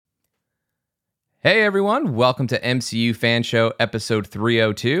Hey everyone, welcome to MCU Fan Show episode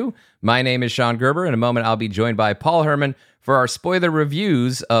 302. My name is Sean Gerber. In a moment, I'll be joined by Paul Herman for our spoiler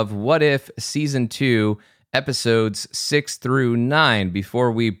reviews of What If Season 2, episodes 6 through 9.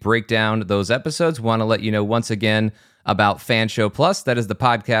 Before we break down those episodes, want to let you know once again about Fan Show Plus. That is the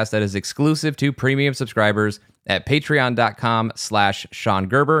podcast that is exclusive to premium subscribers at patreon.com/Sean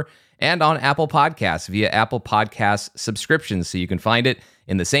Gerber and on Apple Podcasts via Apple Podcasts subscriptions. So you can find it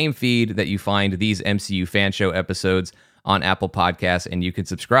in the same feed that you find these MCU Fan Show episodes on Apple Podcasts, and you can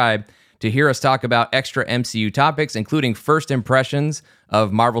subscribe to hear us talk about extra MCU topics, including first impressions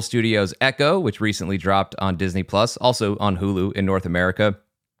of Marvel Studios' Echo, which recently dropped on Disney+, also on Hulu in North America.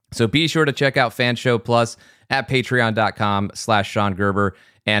 So be sure to check out Fan Show Plus at patreon.com/Sean Gerber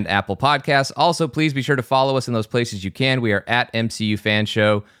and Apple Podcasts. Also, please be sure to follow us in those places you can. We are at MCU Fan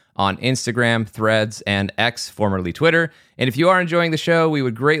Show on Instagram, Threads, and X, formerly Twitter. And if you are enjoying the show, we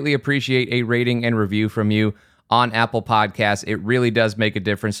would greatly appreciate a rating and review from you on Apple Podcasts. It really does make a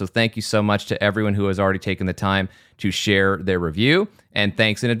difference. So thank you so much to everyone who has already taken the time to share their review. And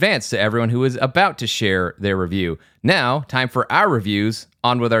thanks in advance to everyone who is about to share their review. Now, time for our reviews.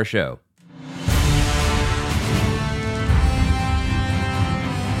 On with our show.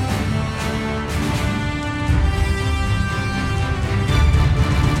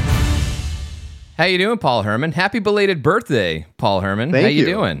 How you doing, Paul Herman? Happy belated birthday, Paul Herman. How you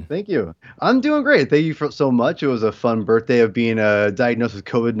doing? Thank you. I'm doing great. Thank you so much. It was a fun birthday of being diagnosed with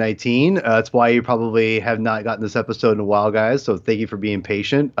COVID-19. That's why you probably have not gotten this episode in a while, guys. So thank you for being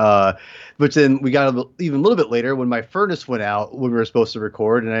patient. But then we got even a little bit later when my furnace went out when we were supposed to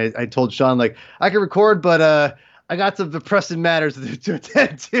record. And I told Sean, like, I can record, but I got some depressing matters to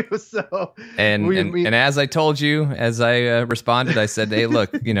attend to. So and as I told you, as I responded, I said, "Hey,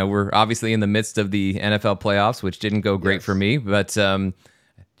 look, we're obviously in the midst of the NFL playoffs, which didn't go great for me, but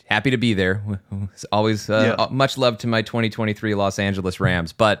happy to be there. Always much love to my 2023 Los Angeles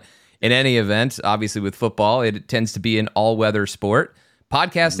Rams. But in any event, obviously with football, it tends to be an all-weather sport.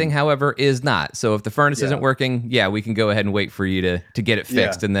 Podcasting, however, is not. So if the furnace isn't working, we can go ahead and wait for you to get it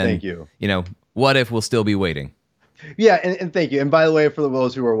fixed, and then thank you. What if we'll still be waiting." Yeah, and thank you. And by the way, for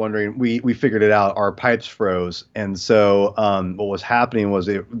those who are wondering, we figured it out. Our pipes froze, and so what was happening was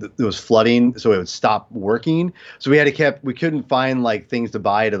it was flooding, so it would stop working. So we couldn't find like things to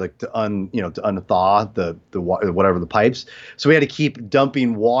buy to unthaw the whatever the pipes. So we had to keep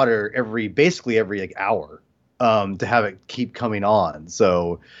dumping water basically every like hour to have it keep coming on.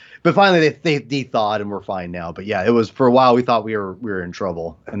 So. But finally, they thawed and we're fine now. But yeah, it was for a while. We thought we were in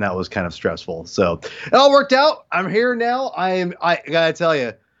trouble, and that was kind of stressful. So it all worked out. I'm here now. I gotta tell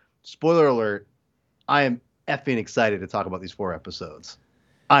you, spoiler alert, I am effing excited to talk about these 4 episodes.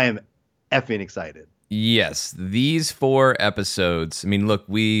 I am effing excited. Yes, these 4 episodes. I mean, look,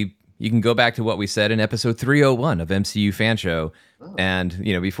 you can go back to what we said in episode 301 of MCU Fan Show. And,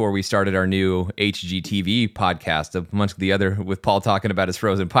 before we started our new HGTV podcast, amongst the other, with Paul talking about his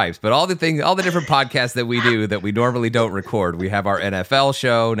frozen pipes, but all the different podcasts that we do that we normally don't record. We have our NFL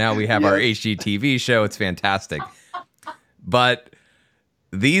show. Now we have our HGTV show. It's fantastic. But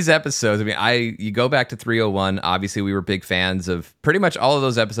these episodes, you go back to 301. Obviously, we were big fans of pretty much all of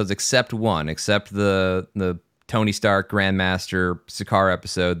those episodes except one, except the Tony Stark, Grandmaster, Sakaar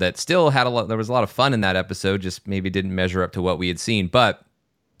episode that still had there was a lot of fun in that episode, just maybe didn't measure up to what we had seen. But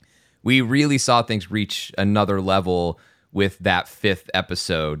we really saw things reach another level with that 5th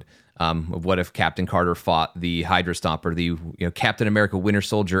episode of What If Captain Carter fought the Hydra Stomper, the Captain America Winter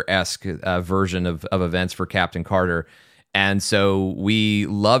Soldier-esque version of events for Captain Carter. And so we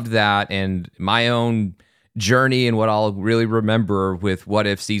loved that, and my own journey and what I'll really remember with What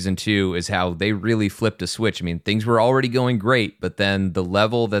If Season 2 is how they really flipped a switch. I mean, things were already going great, but then the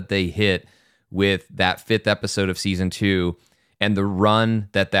level that they hit with that 5th episode of Season 2 and the run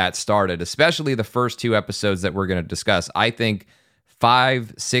that started, especially the first 2 episodes that we're going to discuss, I think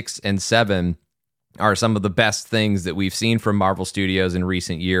 5, 6, and 7 are some of the best things that we've seen from Marvel Studios in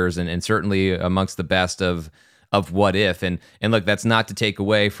recent years, and certainly amongst the best of What If. And look, that's not to take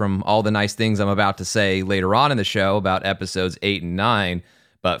away from all the nice things I'm about to say later on in the show about episodes 8 and 9,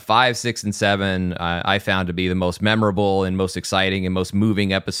 but 5, 6, and 7 I found to be the most memorable and most exciting and most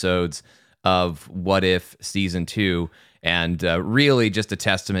moving episodes of What If Season 2, and really just a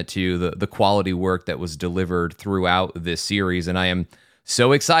testament to the quality work that was delivered throughout this series. And I am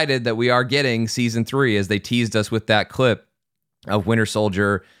so excited that we are getting Season 3, as they teased us with that clip of Winter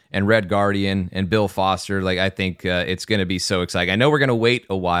Soldier and Red Guardian and Bill Foster. Like, I think it's going to be so exciting. I know we're going to wait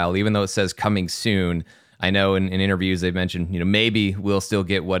a while, even though it says coming soon. I know in interviews they've mentioned, maybe we'll still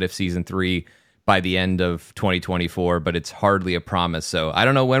get What If Season 3 by the end of 2024, but it's hardly a promise. So I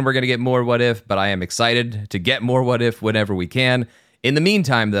don't know when we're going to get more What If, but I am excited to get more What If whenever we can. In the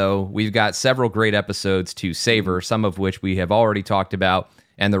meantime, though, we've got several great episodes to savor, some of which we have already talked about,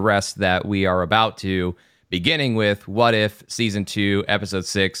 and the rest that we are about to, beginning with What If Season 2, Episode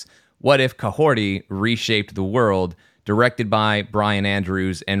 6, What If Kahorti Reshaped the World, directed by Brian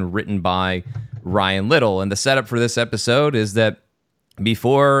Andrews and written by Ryan Little. And the setup for this episode is that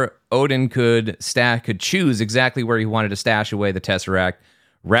before Odin could choose exactly where he wanted to stash away the Tesseract,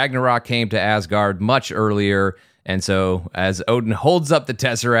 Ragnarok came to Asgard much earlier. And so as Odin holds up the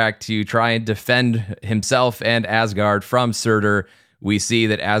Tesseract to try and defend himself and Asgard from Surtur, we see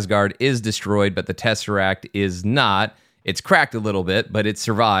that Asgard is destroyed, but the Tesseract is not. It's cracked a little bit, but it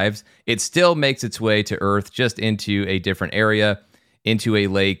survives. It still makes its way to Earth, just into a different area, into a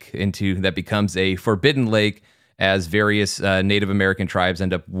lake, that becomes a forbidden lake, as various Native American tribes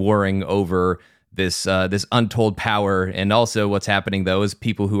end up warring over this untold power. And also what's happening, though, is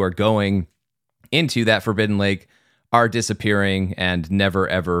people who are going into that forbidden lake are disappearing and never,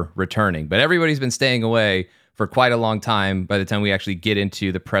 ever returning. But everybody's been staying away for quite a long time by the time we actually get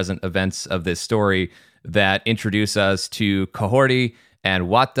into the present events of this story that introduce us to Kahorti and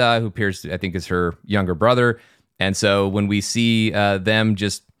Wata, who appears, I think, is her younger brother. And so when we see them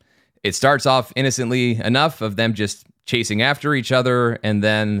it starts off innocently enough of them just chasing after each other, and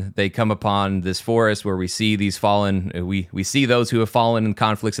then they come upon this forest where we see these fallen, we see those who have fallen in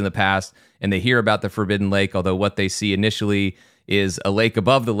conflicts in the past, and they hear about the Forbidden Lake, although what they see initially is a lake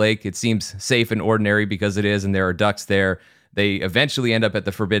above the lake. It seems safe and ordinary because it is, and there are ducks there. They eventually end up at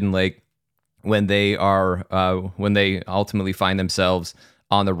the Forbidden Lake when they ultimately find themselves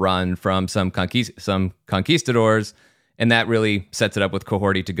on the run from some conquistadors, and that really sets it up with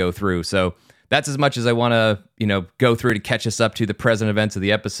Kahorti to go through. So that's as much as I want to, go through to catch us up to the present events of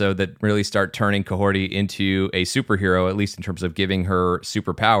the episode that really start turning Kahorti into a superhero, at least in terms of giving her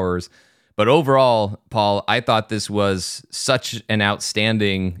superpowers. But overall, Paul, I thought this was such an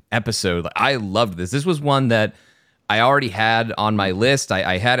outstanding episode. I loved this. This was one that I already had on my list.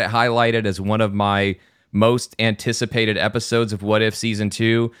 I had it highlighted as one of my most anticipated episodes of What If Season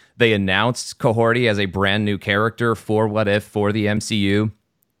 2. They announced Kahorti as a brand new character for What If for the MCU.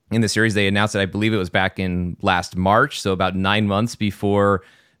 In the series, they announced it, I believe it was back in last March, so about 9 months before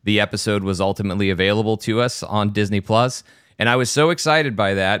the episode was ultimately available to us on Disney+. And I was so excited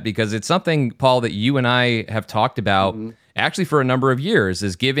by that because it's something, Paul, that you and I have talked about actually for a number of years,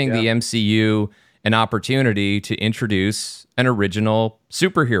 is giving the MCU an opportunity to introduce an original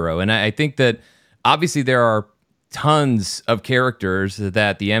superhero. And I think that obviously there are tons of characters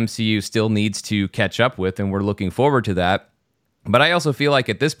that the MCU still needs to catch up with, and we're looking forward to that. But I also feel like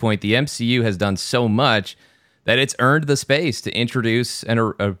at this point, the MCU has done so much that it's earned the space to introduce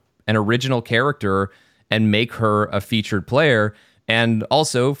an original character and make her a featured player. And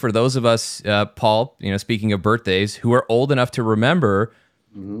also for those of us, Paul, speaking of birthdays, who are old enough to remember,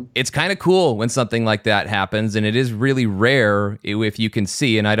 it's kind of cool when something like that happens, and it is really rare if you can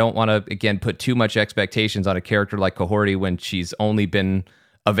see, and I don't want to, again, put too much expectations on a character like Kahorti when she's only been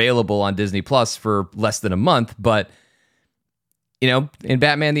available on Disney Plus for less than a month, but in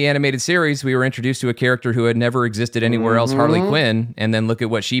Batman the Animated Series, we were introduced to a character who had never existed anywhere else, Harley Quinn, and then look at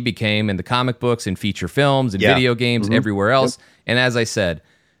what she became in the comic books and feature films and video games, everywhere else. Yep. And as I said,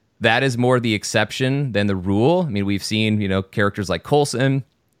 that is more the exception than the rule. I mean, we've seen, characters like Coulson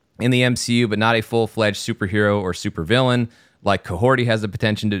in the MCU, but not a full-fledged superhero or supervillain like Kahorti has the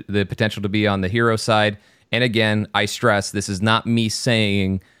potential to be on the hero side. And again, I stress, this is not me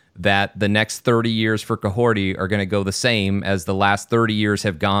saying that the next 30 years for Kahorti are going to go the same as the last 30 years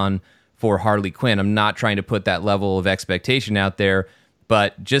have gone for Harley Quinn. I'm not trying to put that level of expectation out there,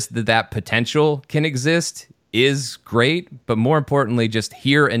 but just that potential can exist is great. But more importantly, just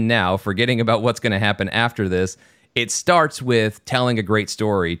here and now, forgetting about what's going to happen after this, it starts with telling a great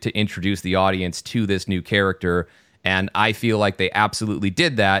story to introduce the audience to this new character. And I feel like they absolutely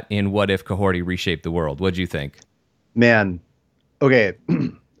did that in What If Kahorti Reshaped the World. What'd you think? Man, okay.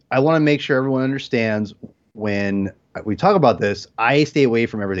 I want to make sure everyone understands when we talk about this, I stay away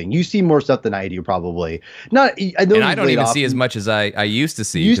from everything. You see more stuff than I do, probably. I don't even see as much as I used to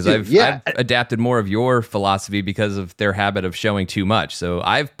see, because I've adapted more of your philosophy because of their habit of showing too much. So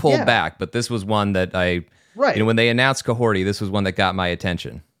I've pulled back, but this was one that when they announced Kahorti, this was one that got my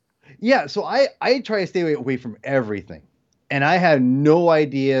attention. Yeah, so I try to stay away from everything. And I had no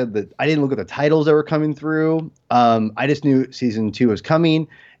idea that I didn't look at the titles that were coming through. I just knew season 2 was coming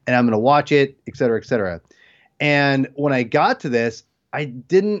and I'm going to watch it, et cetera, et cetera. And when I got to this, I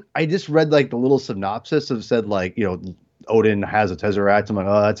just read like the little synopsis of said, like, Odin has a Tesseract. I'm like,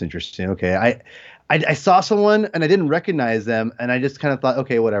 oh, that's interesting. Okay, I saw someone and I didn't recognize them, and I just kind of thought,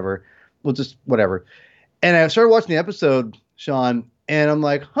 okay, whatever, we'll just whatever. And I started watching the episode, Sean, and I'm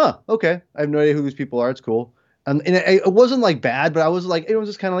like, huh, okay, I have no idea who these people are. It's cool. And it wasn't like bad, but I was like, it was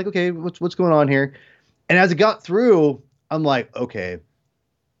just kind of like, okay, what's going on here? And as it got through, I'm like, okay.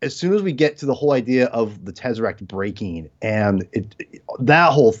 As soon as we get to the whole idea of the Tesseract breaking and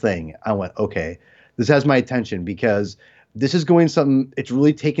that whole thing, I went, okay, this has my attention because this is going something. It's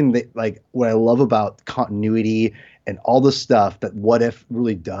really taking the like what I love about continuity and all the stuff that What If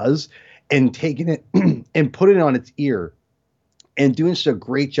really does, and taking it and putting it on its ear, and doing such a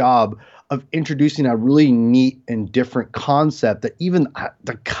great job of introducing a really neat and different concept that even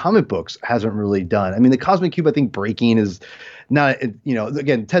the comic books hasn't really done. I mean, the Cosmic Cube, I think breaking is not,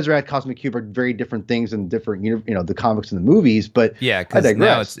 again, Tesseract, Cosmic Cube are very different things in different, the comics and the movies, but yeah, because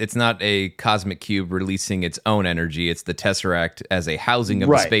now it's not a Cosmic Cube releasing its own energy. It's the Tesseract as a housing of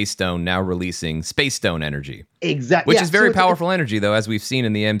the Space Stone now releasing Space Stone energy. Exactly. Which is very powerful energy, though, as we've seen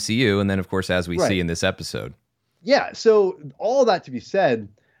in the MCU, and then, of course, as we see in this episode. Yeah, so all that to be said,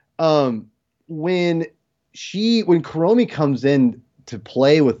 when Kuromi comes in to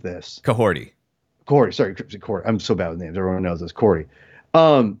play with this, Kahorti, sorry, Cordy. I'm so bad with names. Everyone knows this. Cordy,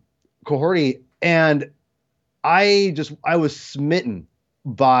 Kahorti, and I was smitten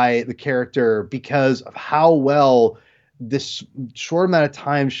by the character because of how well this short amount of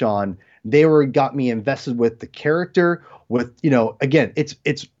time, Sean, got me invested with the character. With again,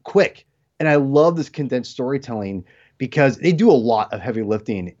 it's quick, and I love this condensed storytelling, because they do a lot of heavy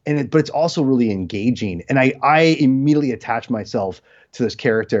lifting but it's also really engaging. And I immediately attach myself to this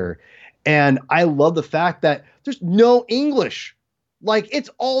character. And I love the fact that there's no English. Like, it's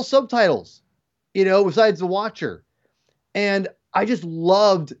all subtitles, besides the Watcher. And I just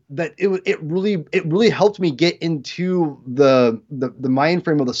loved that it really helped me get into the mind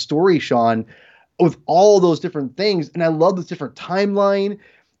frame of the story, Sean, with all those different things. And I love this different timeline.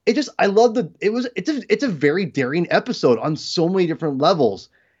 It's a very daring episode on so many different levels.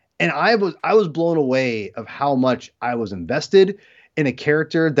 And I was blown away of how much I was invested in a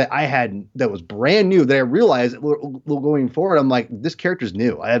character that that was brand new, that I realized going forward, I'm like, this character's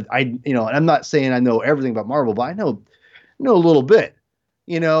new. And I'm not saying I know everything about Marvel, but I know a little bit,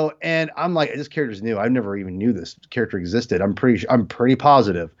 and I'm like, this character's new. I never even knew this character existed. I'm pretty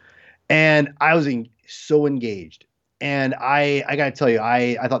positive. And I was so engaged. And I got to tell you,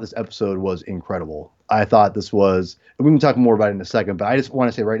 I thought this episode was incredible. I thought this was, we can talk more about it in a second, but I just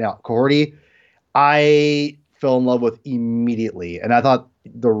want to say right now, Kahorti, I fell in love with immediately. And I thought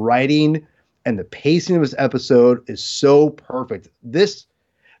the writing and the pacing of this episode is so perfect. This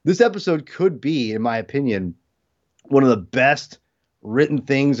episode could be, in my opinion, one of the best written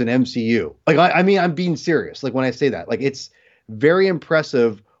things in MCU. Like, I mean, I'm being serious. Like, when I say that, like, it's very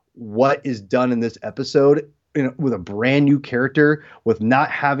impressive what is done in this episode, with a brand new character, with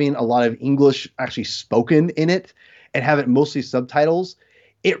not having a lot of English actually spoken in it and have it mostly subtitles.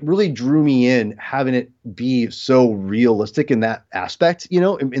 It really drew me in, having it be so realistic in that aspect,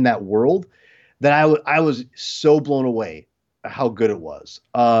 in that world, that I was so blown away at how good it was.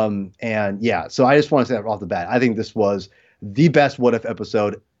 And yeah, so I just want to say that off the bat. I think this was the best What If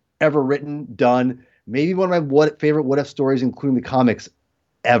episode ever written, done. Maybe one of my favorite What If stories, including the comics,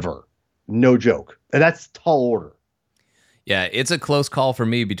 ever. No joke. And that's tall order. Yeah, it's a close call for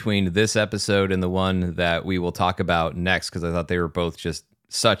me between this episode and the one that we will talk about next, because I thought they were both just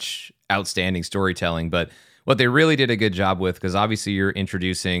such outstanding storytelling. But what they really did a good job with, because obviously you're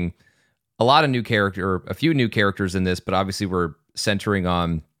introducing a few new characters in this, but obviously we're centering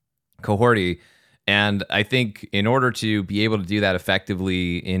on Kahorti. And I think in order to be able to do that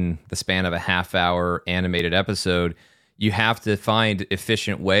effectively in the span of a half-hour animated episode, you have to find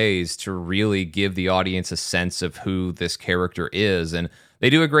efficient ways to really give the audience a sense of who this character is. And they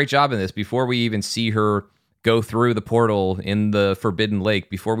do a great job in this. Before we even see her go through the portal in the Forbidden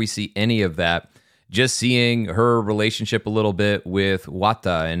Lake, before we see any of that, just seeing her relationship a little bit with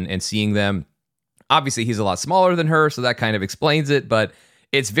Wata and seeing them. Obviously, he's a lot smaller than her, so that kind of explains it. But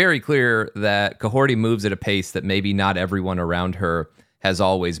it's very clear that Kahorti moves at a pace that maybe not everyone around her has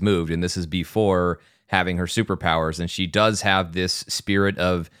always moved. And this is before having her superpowers, and she does have this spirit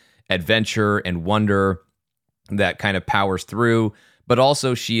of adventure and wonder that kind of powers through, but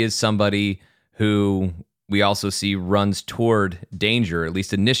also she is somebody who we also see runs toward danger, at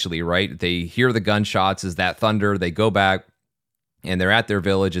least initially, right? They hear the gunshots, is that thunder, they go back, and they're at their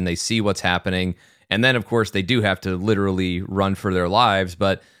village, and they see what's happening, and then, of course, they do have to literally run for their lives,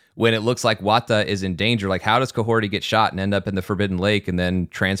 but when it looks like Wata is in danger, like, how does Kahorti get shot and end up in the Forbidden Lake and then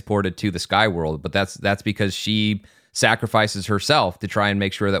transported to the Sky World? But that's because she sacrifices herself to try and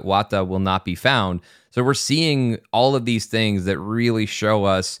make sure that Wata will not be found. So we're seeing all of these things that really show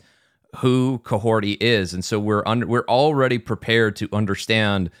us who Kahorti is. And so we're already prepared to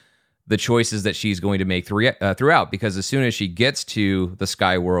understand the choices that she's going to make throughout, because as soon as she gets to the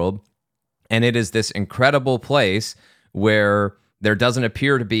Sky World, and it is this incredible place where there doesn't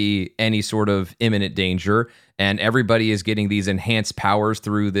appear to be any sort of imminent danger, and everybody is getting these enhanced powers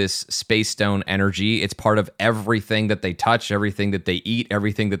through this space stone energy. It's part of everything that they touch, everything that they eat,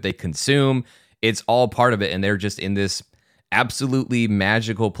 everything that they consume. It's all part of it, and they're just in this absolutely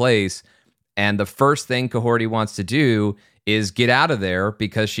magical place. And the first thing Kahorti wants to do is get out of there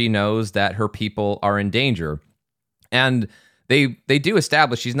because she knows that her people are in danger. And they do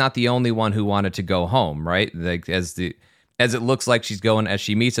establish she's not the only one who wanted to go home, right? Like as it looks like she's going, as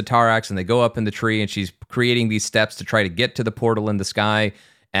she meets Atarax and they go up in the tree, and she's creating these steps to try to get to the portal in the sky.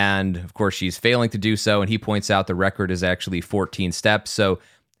 And of course, she's failing to do so. And he points out the record is actually 14 steps. So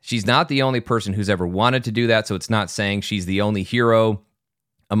she's not the only person who's ever wanted to do that. So it's not saying she's the only hero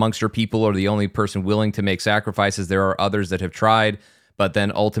amongst her people or the only person willing to make sacrifices. There are others that have tried, but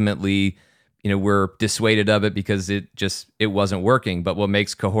then ultimately, were dissuaded of it because it wasn't working. But what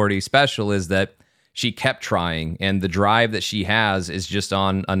makes Kahorti special is that she kept trying, and the drive that she has is just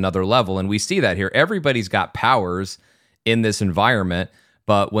on another level. And we see that here. Everybody's got powers in this environment,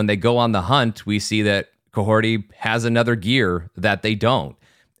 but when they go on the hunt, we see that Kahorti has another gear that they don't.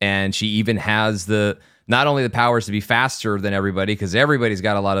 And she even has not only the powers to be faster than everybody, because everybody's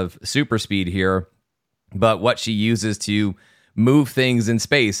got a lot of super speed here, but what she uses to move things in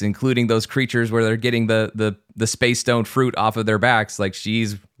space, including those creatures where they're getting the space stone fruit off of their backs. Like,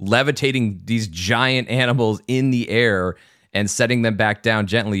 she's levitating these giant animals in the air and setting them back down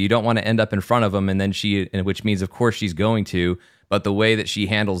gently. You don't want to end up in front of them, and then which means of course she's going to, but the way that she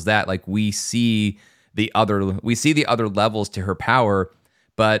handles that, like, we see the other levels to her power,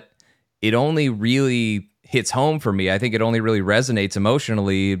 but it only really hits home for me. I think it only really resonates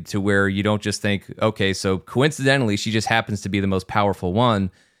emotionally to where you don't just think, okay, so coincidentally, she just happens to be the most powerful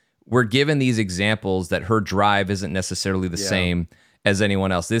one. We're given these examples that her drive isn't necessarily the same as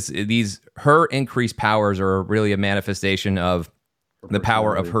anyone else. Her increased powers are really a manifestation of the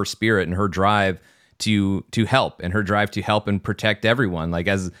power of her spirit and her drive to help, and her drive to help and protect everyone. Like,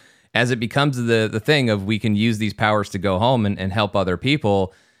 as it becomes the thing of we can use these powers to go home and help other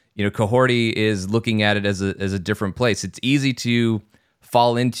people, Kahorti is looking at it as a different place. It's easy to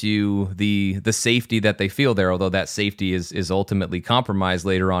fall into the safety that they feel there, although that safety is ultimately compromised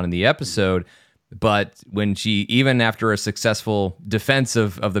later on in the episode. But when she, even after a successful defense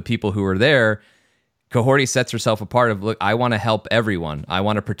of the people who are there, Kahorti sets herself apart of, look, I want to help everyone. I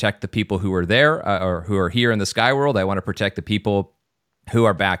want to protect the people who are there or who are here in the Sky World. I want to protect the people who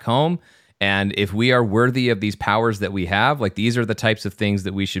are back home. And if we are worthy of these powers that we have, like, these are the types of things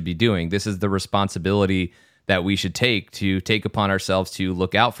that we should be doing. This is the responsibility that we should take upon ourselves to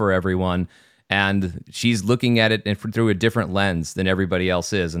look out for everyone. And she's looking at it through a different lens than everybody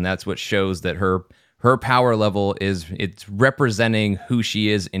else is. And that's what shows that her power level it's representing who she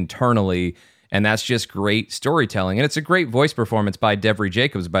is internally. And that's just great storytelling. And it's a great voice performance by Devery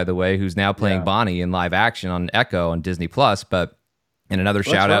Jacobs, by the way, who's now playing Bonnie in live action on Echo on Disney+. And another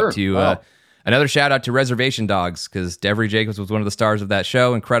shout out to Reservation Dogs, because Devery Jacobs was one of the stars of that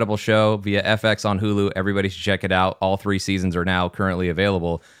show. Incredible show via FX on Hulu. Everybody should check it out. All 3 seasons are now currently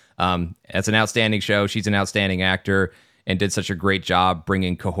available. It's an outstanding show. She's an outstanding actor and did such a great job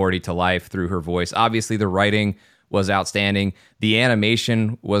bringing Kahorti to life through her voice. Obviously, the writing was outstanding. The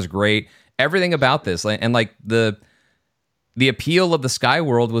animation was great. Everything about this, and like the appeal of the Sky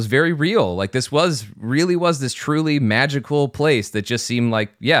World was very real. Like, this really was this truly magical place that just seemed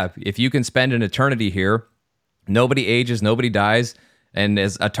like, if you can spend an eternity here, nobody ages, nobody dies. And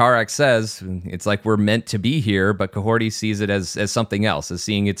as Atarax says, it's like we're meant to be here, but Kahorti sees it as something else, as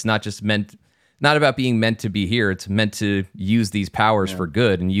seeing it's not about being meant to be here. It's meant to use these powers for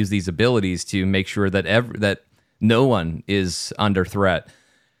good and use these abilities to make sure that that no one is under threat.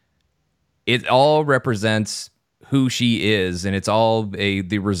 It all represents who she is, and it's all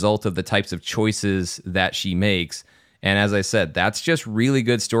the result of the types of choices that she makes. And as I said, that's just really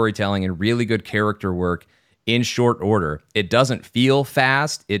good storytelling and really good character work in short order. It doesn't feel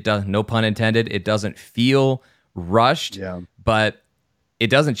fast. It does, no pun intended. It doesn't feel rushed, but it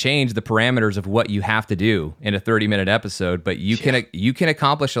doesn't change the parameters of what you have to do in a 30-minute episode. But you can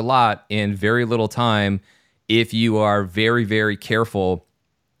accomplish a lot in very little time if you are very, very careful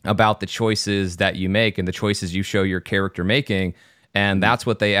about the choices that you make and the choices you show your character making. And that's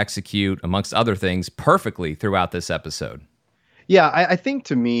what they execute, amongst other things, perfectly throughout this episode. Yeah, I think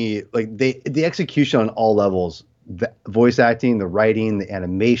to me, like the execution on all levels the voice acting, the writing, the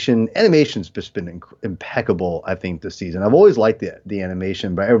animation. Animation's just been impeccable, I think, this season. I've always liked the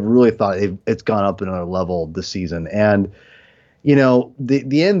animation, but I really thought it's gone up another level this season. And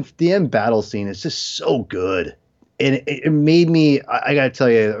the end battle scene is just so good, and it made me. I gotta tell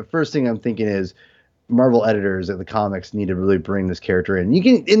you, the first thing I'm thinking is Marvel editors of the comics need to really bring this character in.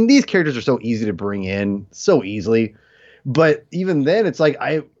 And these characters are so easy to bring in so easily, but even then, it's like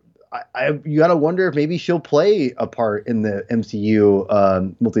you gotta wonder if maybe she'll play a part in the MCU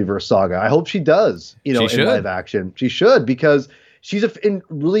multiverse saga. I hope she does. In live action, she should, because she's a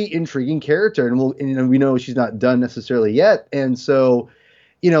really intriguing character, and we know she's not done necessarily yet. And so,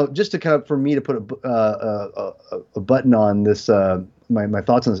 just to kind of, for me to put a button on this, my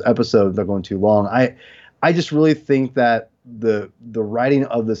thoughts on this episode without going too long, I just really think that the writing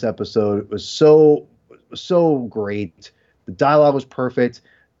of this episode was so great. The dialogue was perfect.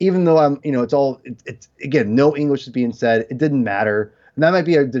 Even though it's again, no English is being said, it didn't matter. And that might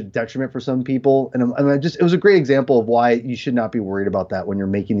be a detriment for some people. And it was a great example of why you should not be worried about that when you're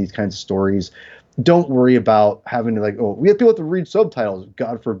making these kinds of stories. Don't worry about having to we have people to read subtitles,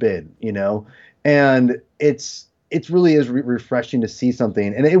 God forbid, And it's really is refreshing to see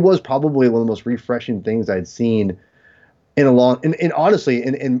something. And it was probably one of the most refreshing things I'd seen in a long, and honestly,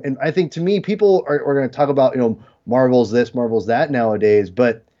 and I think, to me, people are going to talk about, Marvel's this, Marvel's that nowadays.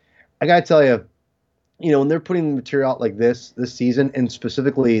 But I got to tell you, when they're putting material out like this season, and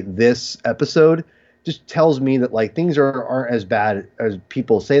specifically this episode, just tells me that things aren't as bad as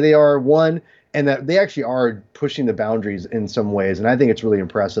people say they are, one, and that they actually are pushing the boundaries in some ways. And I think it's really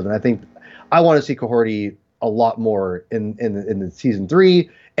impressive. And I think I want to see Cohorty a lot more in the season 3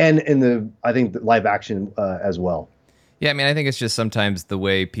 and in the live action as well. Yeah, I mean, I think it's just sometimes the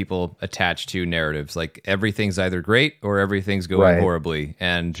way people attach to narratives. Like, everything's either great or everything's going horribly,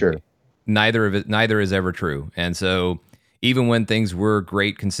 and sure, neither is ever true. And so, even when things were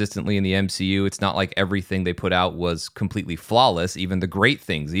great consistently in the MCU, it's not like everything they put out was completely flawless. Even the great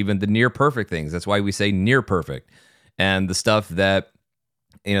things, even the near perfect things. That's why we say near perfect. And the stuff that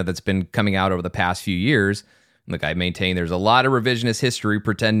that's been coming out over the past few years. Look, I maintain there's a lot of revisionist history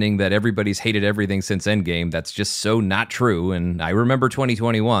pretending that everybody's hated everything since Endgame. That's just so not true. And I remember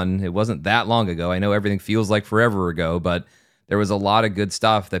 2021. It wasn't that long ago. I know everything feels like forever ago, but there was a lot of good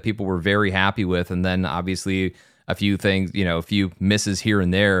stuff that people were very happy with. And then obviously a few things, a few misses here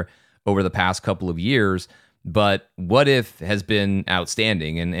and there over the past couple of years. But What If has been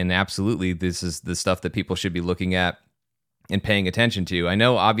outstanding. And absolutely, this is the stuff that people should be looking at and paying attention to. I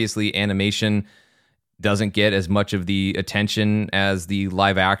know obviously animation doesn't get as much of the attention as the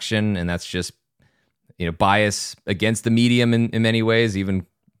live action, and that's just bias against the medium in many ways, even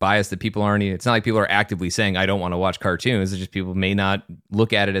bias that people aren't. It's not like people are actively saying I don't want to watch cartoons. It's just people may not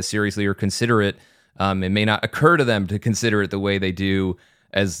look at it as seriously or consider it. It may not occur to them to consider it the way they do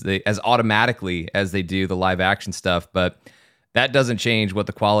as automatically as they do the live action stuff. But that doesn't change what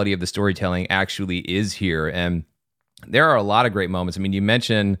the quality of the storytelling actually is here. And there are a lot of great moments. I mean, you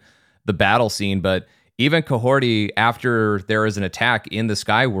mentioned the battle scene, but even Cohorty, after there is an attack in the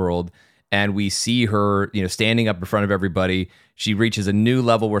Sky World, and we see her, standing up in front of everybody, she reaches a new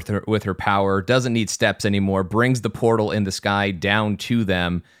level with her power, doesn't need steps anymore, brings the portal in the sky down to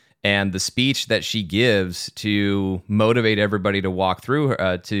them, and the speech that she gives to motivate everybody to walk through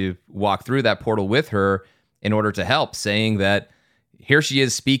that portal with her in order to help, saying that here she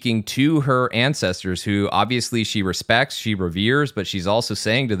is speaking to her ancestors, who obviously she respects, she reveres, but she's also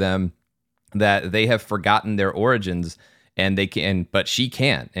saying to them that they have forgotten their origins, and but she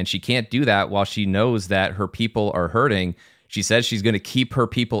can't, and she can't do that while she knows that her people are hurting. She says she's going to keep her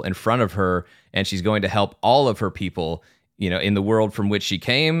people in front of her, and she's going to help all of her people, in the world from which she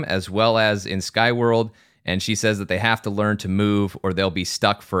came, as well as in Skyworld. And she says that they have to learn to move or they'll be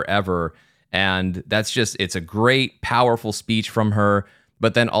stuck forever. And it's a great, powerful speech from her,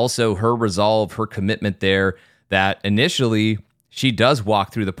 but then also her resolve, her commitment there, that initially she does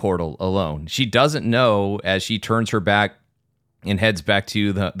walk through the portal alone. She doesn't know, as she turns her back and heads back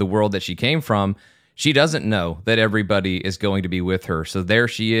to the world that she came from, she doesn't know that everybody is going to be with her. So there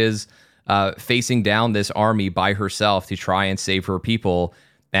she is, facing down this army by herself to try and save her people.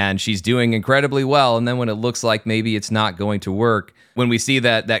 And she's doing incredibly well. And then when it looks like maybe it's not going to work, when we see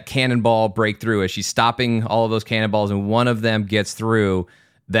that cannonball break through, as she's stopping all of those cannonballs and one of them gets through,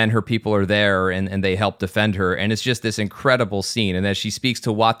 then her people are there and they help defend her. And it's just this incredible scene. And as she speaks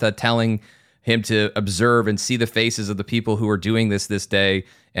to Wata, telling him to observe and see the faces of the people who are doing this day,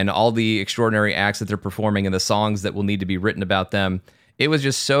 and all the extraordinary acts that they're performing and the songs that will need to be written about them, it was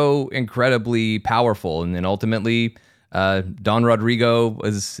just so incredibly powerful. And then ultimately, Don Rodrigo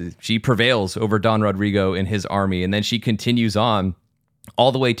she prevails over Don Rodrigo in his army, and then she continues on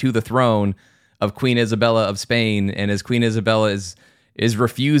all the way to the throne of Queen Isabella of Spain. And as Queen Isabella is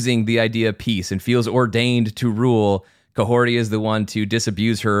refusing the idea of peace and feels ordained to rule, Kahorti is the one to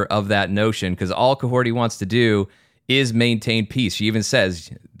disabuse her of that notion, because all Kahorti wants to do is maintain peace. She even says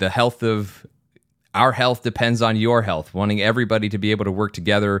our health depends on your health, wanting everybody to be able to work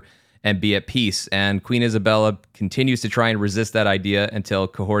together and be at peace. And Queen Isabella continues to try and resist that idea until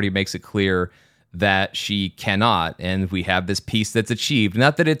Kahorti makes it clear that she cannot. And we have this peace that's achieved.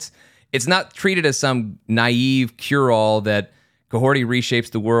 Not that it's not treated as some naive cure-all that Kahorti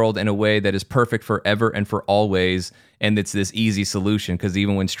reshapes the world in a way that is perfect forever and for always, and it's this easy solution, because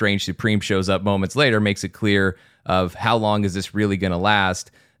even when Strange Supreme shows up moments later, makes it clear of how long is this really going to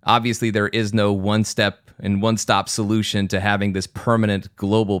last. Obviously, there is no one-step and one-stop solution to having this permanent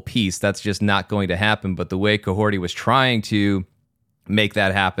global peace. That's just not going to happen. But the way Kahorti was trying to make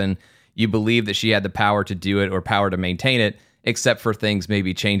that happen, you believe that she had the power to do it or power to maintain it, except for things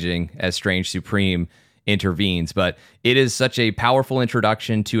maybe changing as Strange Supreme intervenes. But it is such a powerful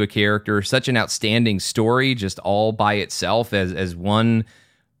introduction to a character, such an outstanding story just all by itself as one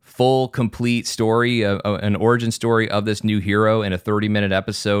full, complete story, an origin story of this new hero in a 30-minute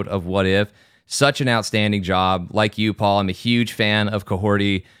episode of What If. Such an outstanding job. Like you, Paul, I'm a huge fan of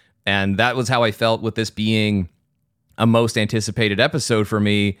Kahorti, and that was how I felt with this being a most anticipated episode for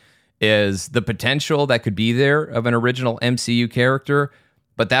me, is the potential that could be there of an original MCU character,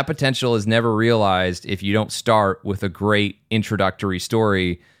 but that potential is never realized if you don't start with a great introductory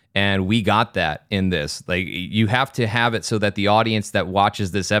story. And we got that in this. Like, you have to have it so that the audience that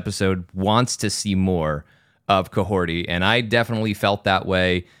watches this episode wants to see more of Kahorti. And I definitely felt that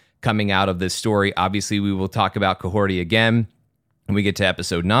way coming out of this story. Obviously, we will talk about Kahorti again when we get to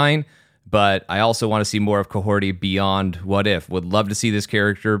episode 9. But I also want to see more of Kahorti beyond What If. Would love to see this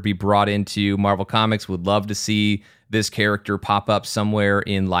character be brought into Marvel Comics. Would love to see this character pop up somewhere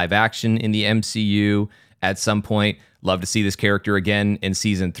in live action in the MCU at some point. Love to see this character again in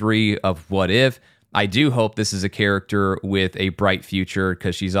season 3 of What If. I do hope this is a character with a bright future,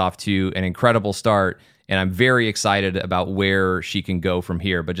 because she's off to an incredible start, and I'm very excited about where she can go from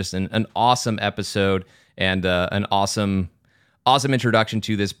here. But just an awesome episode and an awesome introduction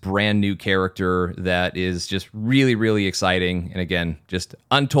to this brand new character that is just really, really exciting. And again, just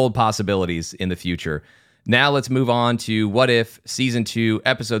untold possibilities in the future. Now let's move on to What If Season 2,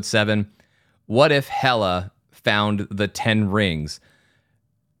 Episode 7. What if Hela found the 10 rings?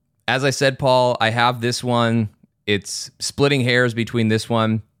 As I said, Paul, I have this one. It's splitting hairs between this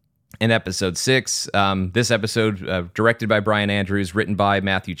one and Episode 6. This episode, directed by Brian Andrews, written by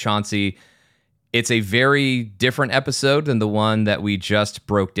Matthew Chauncey. It's a very different episode than the one that we just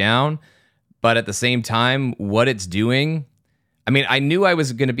broke down, but at the same time, what it's doing, I mean, I knew I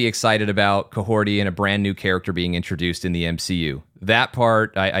was going to be excited about Kahorti and a brand new character being introduced in the MCU. That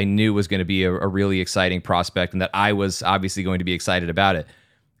part I knew was going to be a really exciting prospect, and that I was obviously going to be excited about it.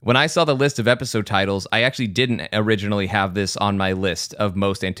 When I saw the list of episode titles, I actually didn't originally have this on my list of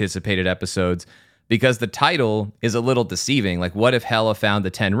most anticipated episodes, because the title is a little deceiving. Like, what if Hela found the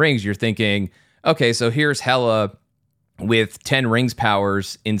 10 rings? You're thinking, okay, so here's Hela with 10 rings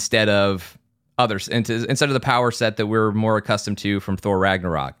powers instead of others, instead of the power set that we're more accustomed to from Thor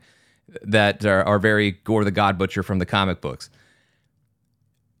Ragnarok, that are very Gore the God Butcher from the comic books.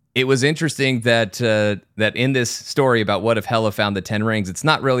 It was interesting that that in this story about what if Hela found the 10 rings, it's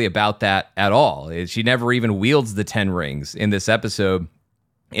not really about that at all. She never even wields the 10 rings in this episode.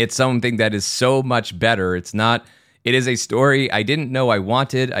 It's something that is so much better. It is a story I didn't know I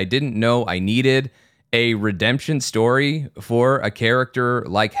wanted. I didn't know I needed a redemption story for a character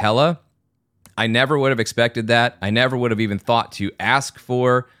like Hela. I never would have expected that. I never would have even thought to ask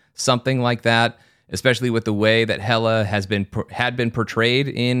for something like that, especially with the way that Hela had been portrayed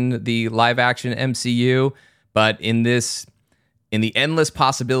in the live action MCU. But in the endless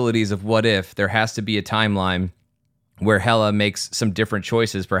possibilities of What If, there has to be a timeline where Hela makes some different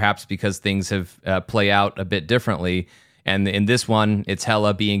choices, perhaps because things have play out a bit differently. And in this one, it's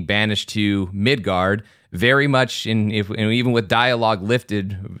Hela being banished to Midgard, very much even with dialogue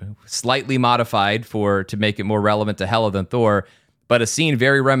lifted, slightly modified to make it more relevant to Hela than Thor, but a scene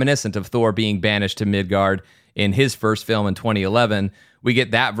very reminiscent of Thor being banished to Midgard in his first film in 2011. We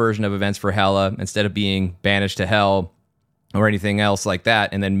get that version of events for Hela instead of being banished to hell or anything else like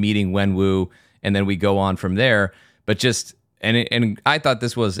that, and then meeting Wenwu, and then we go on from there. But just, and I thought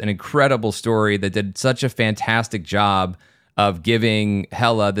this was an incredible story that did such a fantastic job of giving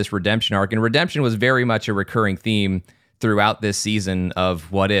Hela this redemption arc. And redemption was very much a recurring theme throughout this season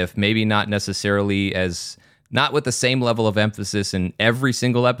of What If. Maybe not necessarily as not with the same level of emphasis in every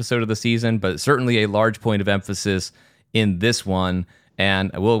single episode of the season, but certainly a large point of emphasis in this one.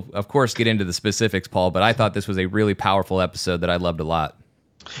 And we'll, of course, get into the specifics, Paul, but I thought this was a really powerful episode that I loved a lot.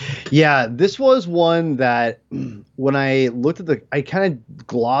 Yeah, this was one that when I looked at I kind of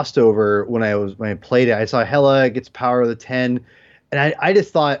glossed over when I played it. I saw Hela gets power of the 10, and I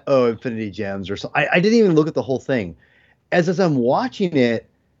just thought, oh, Infinity Gems or so. I didn't even look at the whole thing. As I'm watching it,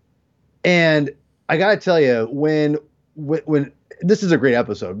 and I gotta tell you, when this is a great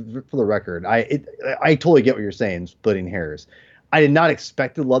episode for the record. I totally get what you're saying, splitting hairs. I did not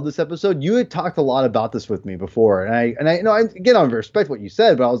expect to love this episode. You had talked a lot about this with me before, and I again, I respect what you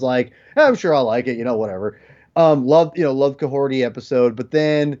said, but I was like, I'm sure I'll like it, whatever. Love Cohorty episode, but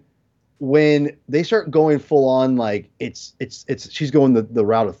then when they start going full on, like she's going the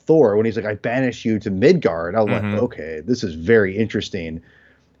route of Thor when he's like, I banish you to Midgard. I was like, okay, this is very interesting.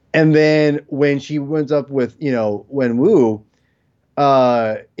 And then when she ends up with Wenwu,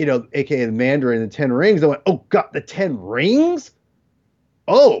 aka the Mandarin, the 10 rings, I went, oh god, the 10 rings.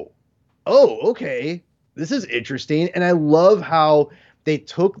 Oh, okay. This is interesting. And I love how they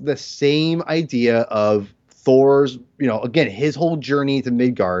took the same idea of Thor's, again, his whole journey to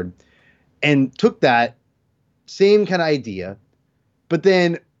Midgard, and took that same kind of idea, but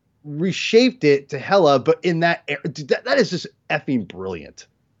then reshaped it to Hela. But in that is just effing brilliant.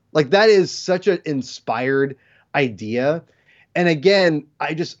 Like, that is such an inspired idea. And again,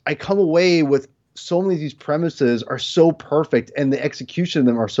 I come away with so many of these premises are so perfect, and the execution of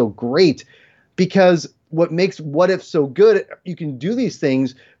them are so great, because what makes What If so good, you can do these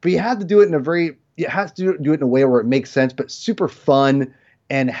things, but you have to do it in a way where it makes sense, but super fun,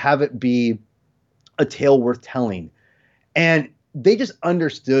 and have it be a tale worth telling. And they just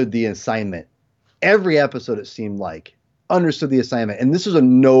understood the assignment. Every episode, it seemed like, understood the assignment. And this was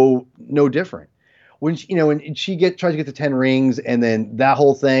no different. When she tries to get the 10 rings, and then that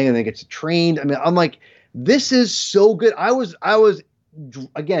whole thing, and then gets trained. I mean, I'm like, this is so good. I was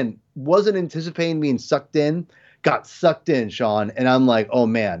again, wasn't anticipating being sucked in, got sucked in, Sean. And I'm like, oh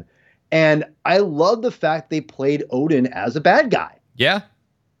man. And I love the fact they played Odin as a bad guy. Yeah.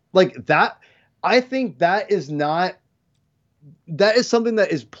 Like that. I think that is something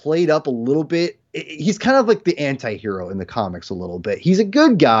that is played up a little bit. He's kind of like the anti-hero in the comics a little bit. He's a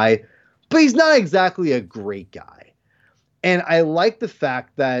good guy, but he's not exactly a great guy. And I like the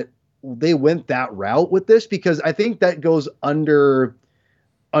fact that they went that route with this, because I think that goes undertold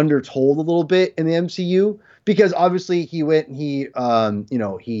a little bit in the MCU, because obviously he went and he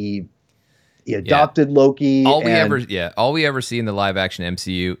adopted Loki. All we ever see in the live action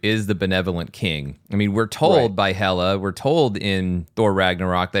MCU is the benevolent king. I mean, we're told by Hela, we're told in Thor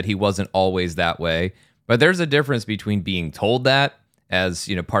Ragnarok that he wasn't always that way, but there's a difference between being told that as,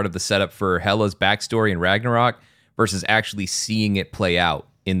 part of the setup for Hela's backstory in Ragnarok, versus actually seeing it play out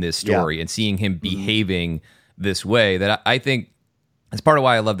in this story and seeing him behaving this way. That I think is part of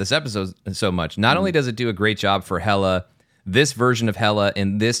why I love this episode so much. Not only does it do a great job for Hela, this version of Hela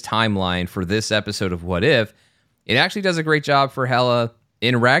in this timeline for this episode of What If, it actually does a great job for Hela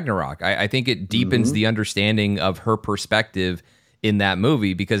in Ragnarok. I think it deepens the understanding of her perspective in that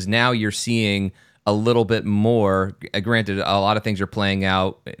movie, because now you're seeing a little bit more. Granted, a lot of things are playing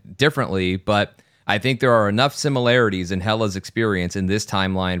out differently, but I think there are enough similarities in Hela's experience in this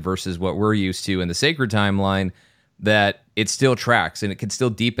timeline versus what we're used to in the Sacred Timeline that it still tracks, and it can still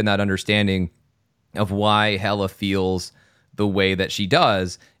deepen that understanding of why Hela feels the way that she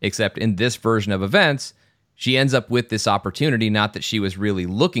does, except in this version of events, she ends up with this opportunity, not that she was really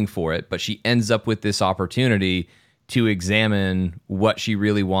looking for it, but she ends up with this opportunity to examine what she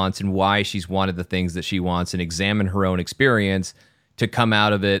really wants and why she's wanted the things that she wants, and examine her own experience to come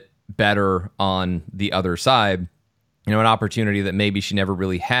out of it better on the other side. An opportunity that maybe she never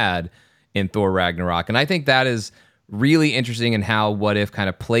really had in Thor Ragnarok. And I think that is really interesting in how What If kind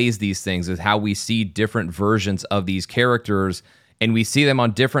of plays these things, is how we see different versions of these characters, and we see them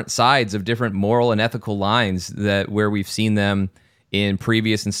on different sides of different moral and ethical lines that where we've seen them in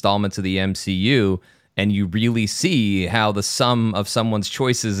previous installments of the MCU. And you really see how the sum of someone's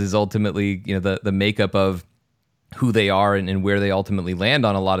choices is ultimately, the makeup of who they are and where they ultimately land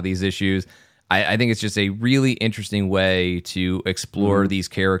on a lot of these issues. I think it's just a really interesting way to explore these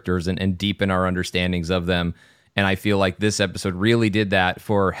characters and deepen our understandings of them. And I feel like this episode really did that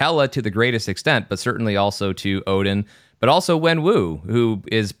for Hela to the greatest extent, but certainly also to Odin, but also Wenwu, who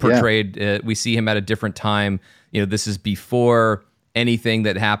is portrayed. We see him at a different time. This is before anything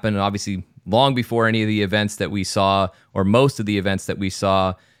that happened, obviously long before any of the events that we saw, or most of the events that we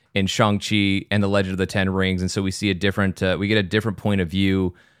saw in Shang-Chi and the Legend of the Ten Rings. And so we see we get a different point of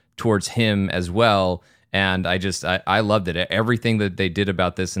view towards him as well. And I loved it. Everything that they did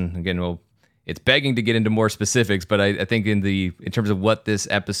about this, and again, well, it's begging to get into more specifics, but I think in terms of what this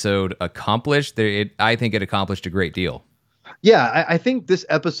episode accomplished, I think it accomplished a great deal. Yeah, I think this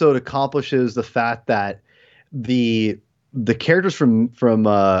episode accomplishes the fact that the characters from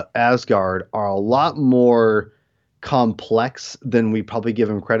Asgard are a lot more complex than we probably give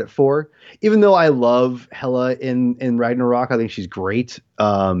them credit for. Even though I love Hela in Ragnarok, I think she's great,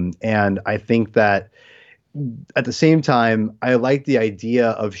 and I think that at the same time, I like the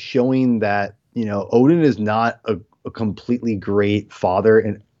idea of showing that Odin is not a completely great father,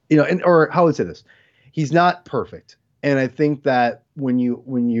 and or how would I say this, he's not perfect. And I think that when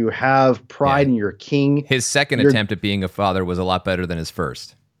you have pride in your king, his second attempt at being a father was a lot better than his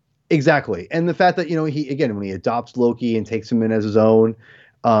first. Exactly. And the fact that, he, again, when he adopts Loki and takes him in as his own,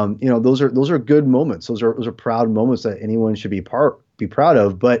 those are good moments. Those are proud moments that anyone should be proud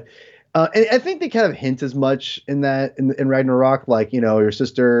of. But and I think they kind of hint as much in Ragnarok, like, your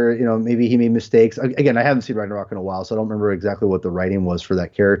sister, maybe he made mistakes. Again, I haven't seen Ragnarok in a while, so I don't remember exactly what the writing was for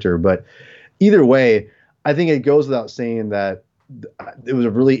that character. But either way, I think it goes without saying that it was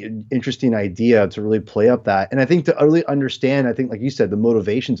a really interesting idea to really play up that. And I think to really understand, I think, like you said, the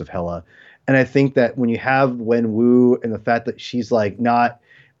motivations of Hela. And I think that when you have Wenwu and the fact that she's like not,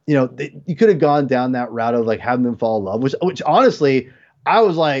 you could have gone down that route of like having them fall in love, which honestly, I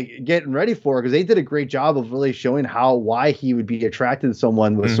was like getting ready for, because they did a great job of really showing why he would be attracted to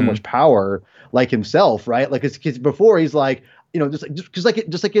someone with so much power like himself, right? Like, because before he's like, just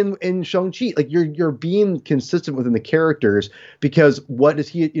like in Shang-Chi, like you're being consistent within the characters, because what does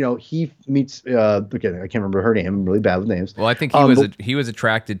he, he meets, again, I can't remember her name. I'm really bad with names. Well, I think he was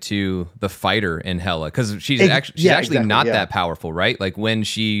attracted to the fighter in Hela, because she's actually not that powerful, right? Like when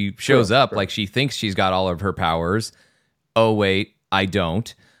she shows up, like she thinks she's got all of her powers. Oh, wait, I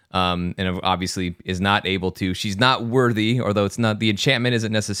don't. And obviously is not able to. She's not worthy, although it's not, the enchantment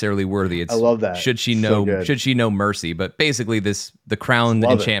isn't necessarily worthy. It's, I love that. Should she know mercy? But basically, the crowned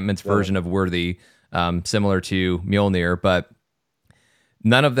enchantments version of worthy, similar to Mjolnir, but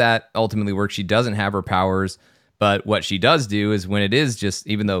none of that ultimately works. She doesn't have her powers, but what she does do is, when it is just,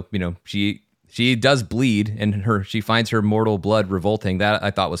 even though she does bleed and she finds her mortal blood revolting. That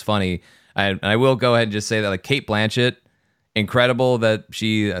I thought was funny. I will go ahead and just say that, like, Cate Blanchett, incredible that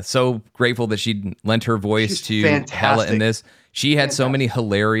so grateful that she lent her voice to Hela in this. She had so many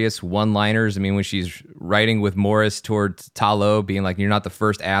hilarious one-liners. I mean, when she's writing with Morris towards Talo, being like, "You're not the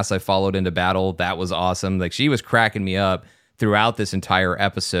first ass I followed into battle," that was awesome. Like, she was cracking me up throughout this entire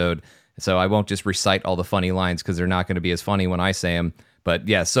episode. So I won't just recite all the funny lines, because they're not going to be as funny when I say them. But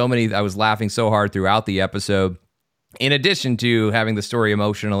yeah, so many. I was laughing so hard throughout the episode, in addition to having the story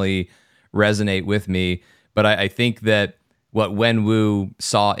emotionally resonate with me. But I think that what Wenwu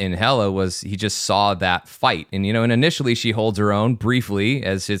saw in Hela was, he just saw that fight. And, and initially she holds her own briefly,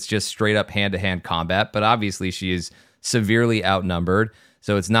 as it's just straight up hand-to-hand combat, but obviously she is severely outnumbered.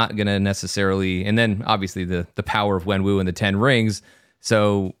 So it's not going to necessarily, and then obviously the power of Wenwu and the 10 rings.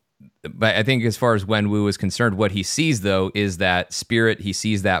 So, but I think as far as Wenwu is concerned, what he sees though is that spirit. He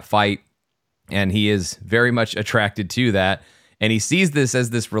sees that fight, and he is very much attracted to that. And he sees this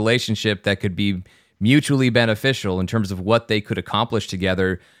as this relationship that could be mutually beneficial in terms of what they could accomplish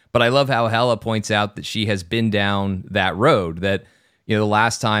together. But I love how Hela points out that she has been down that road, that, the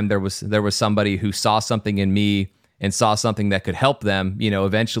last time there was somebody who saw something in me and saw something that could help them,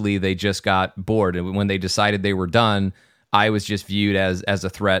 eventually they just got bored. And when they decided they were done, I was just viewed as a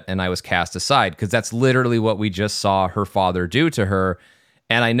threat, and I was cast aside, because that's literally what we just saw her father do to her.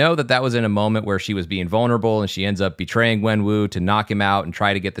 And I know that was in a moment where she was being vulnerable, and she ends up betraying Wenwu to knock him out and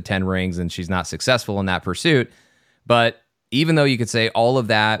try to get the 10 rings, and she's not successful in that pursuit. But even though you could say all of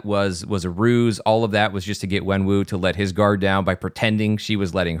that was a ruse, all of that was just to get Wenwu to let his guard down by pretending she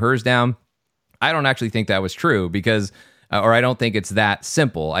was letting hers down, I don't actually think that was true, because, or I don't think it's that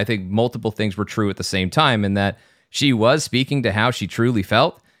simple. I think multiple things were true at the same time, and that she was speaking to how she truly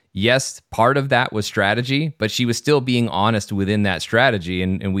felt. Yes, part of that was strategy, but she was still being honest within that strategy.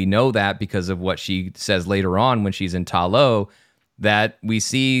 And we know that because of what she says later on when she's in Talo, that we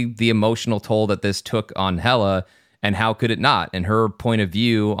see the emotional toll that this took on Hela, and how could it not? And her point of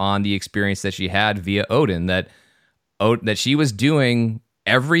view on the experience that she had via Odin, that she was doing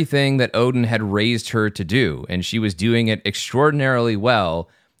everything that Odin had raised her to do, and she was doing it extraordinarily well.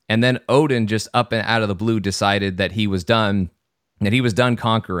 And then Odin just up and out of the blue decided that he was done. That he was done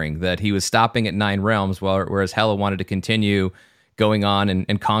conquering, that he was stopping at 9 realms, whereas Hela wanted to continue going on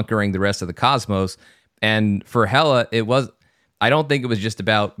and conquering the rest of the cosmos. And for Hela, I don't think it was just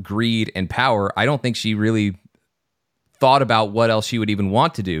about greed and power. I don't think she really thought about what else she would even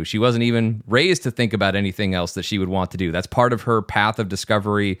want to do. She wasn't even raised to think about anything else that she would want to do. That's part of her path of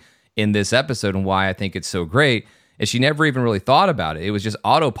discovery in this episode, and why I think it's so great is she never even really thought about it. It was just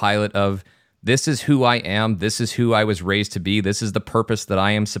autopilot of, this is who I am, this is who I was raised to be, this is the purpose that I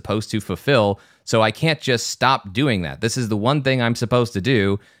am supposed to fulfill, so I can't just stop doing that. This is the one thing I'm supposed to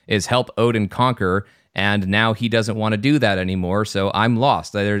do, is help Odin conquer, and now he doesn't want to do that anymore, so I'm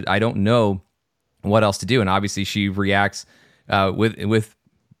lost. I don't know what else to do. And obviously she reacts with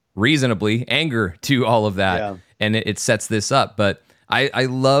reasonably anger to all of that, yeah. And it sets this up. But I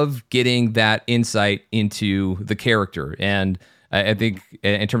love getting that insight into the character, and I think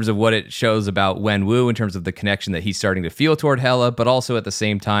in terms of what it shows about Wenwu, in terms of the connection that he's starting to feel toward Hela, but also at the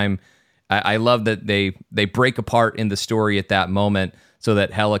same time, I love that they break apart in the story at that moment so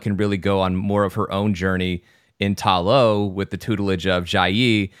that Hela can really go on more of her own journey in Ta Lo with the tutelage of Jai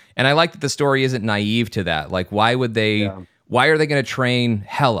Yi. And I like that the story isn't naive to that. Like, why would they... Yeah. Why are they going to train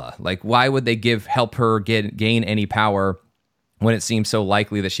Hela? Like, why would they help her gain any power when it seems so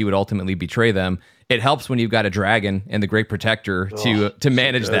likely that she would ultimately betray them? It helps when you've got a dragon and the Great Protector to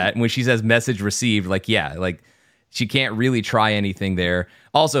manage that. And when she says message received, like, yeah, like she can't really try anything there.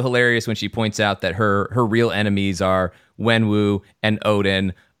 Also hilarious when she points out that her real enemies are Wenwu and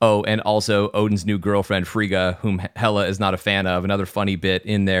Odin. Oh, and also Odin's new girlfriend, Frigga, whom Hela is not a fan of. Another funny bit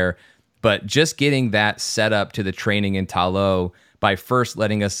in there. But just getting that set up to the training in Ta Lo by first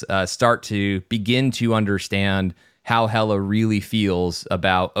letting us start to begin to understand how Hela really feels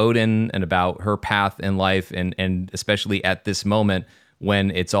about Odin and about her path in life, and especially at this moment when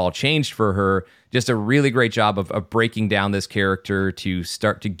it's all changed for her. Just a really great job of breaking down this character to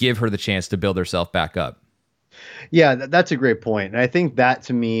start to give her the chance to build herself back up. Yeah, that's a great point. And I think that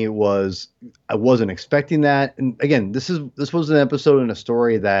to me I wasn't expecting that. And again, this was an episode and a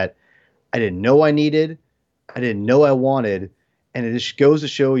story that I didn't know I needed, I didn't know I wanted, and it just goes to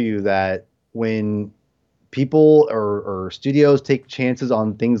show you that when people or studios take chances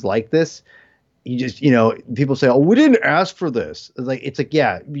on things like this, you just, people say, "Oh, we didn't ask for this." It's like,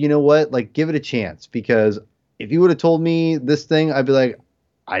 yeah, you know what? Like, give it a chance, because if you would have told me this thing, I'd be like,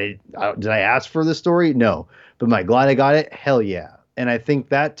 did I ask for this story? No, but am I glad I got it? Hell yeah! And I think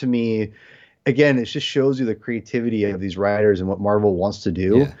that to me, again, it just shows you the creativity of these writers and what Marvel wants to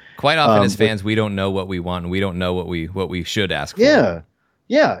do. Yeah. Quite often as fans, we don't know what we want, and we don't know what we should ask for. Yeah.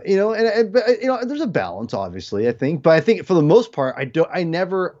 Yeah. But there's a balance, obviously, I think. But I think for the most part,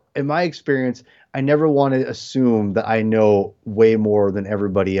 in my experience, I never want to assume that I know way more than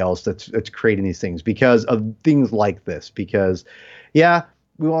everybody else that's creating these things because of things like this. Because, yeah,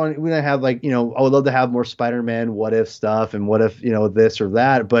 we want to have, like, I would love to have more Spider-Man what if stuff, and what if, this or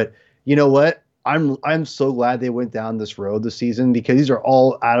that. But you know what? I'm so glad they went down this road this season, because these are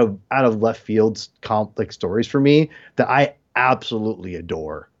all out of left field complex stories for me that I absolutely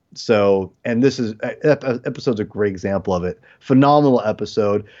adore. So, and this episode's a great example of it. Phenomenal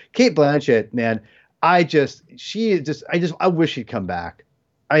episode. Cate Blanchett, man, I wish she'd come back.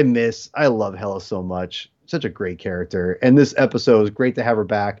 I love Hela so much. Such a great character. And this episode is great to have her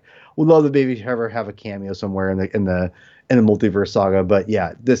back. We'd love to maybe have her have a cameo somewhere in the multiverse saga. But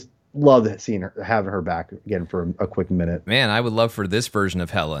yeah, love having her back again for a quick minute. Man, I would love for this version of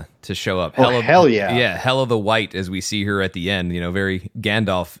Hela to show up. Hell yeah. Yeah, Hela the White, as we see her at the end, very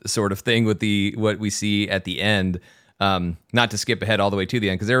Gandalf sort of thing with what we see at the end. Not to skip ahead all the way to the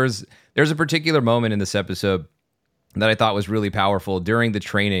end, because there's a particular moment in this episode that I thought was really powerful during the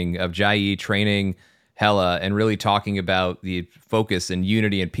training of Jai Yi training Hela and really talking about the focus and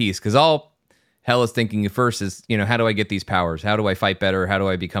unity and peace, because all Hela's thinking at first is, how do I get these powers? How do I fight better? How do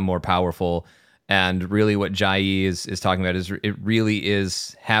I become more powerful? And really what Jai Yi is talking about is it really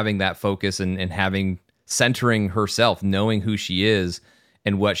is having that focus and centering herself, knowing who she is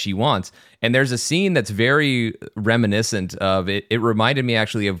and what she wants. And there's a scene that's very reminiscent of it. It reminded me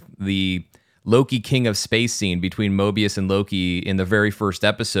actually of the Loki King of Space scene between Mobius and Loki in the very first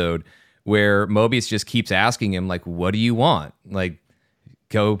episode, where Mobius just keeps asking him, like, what do you want? Like,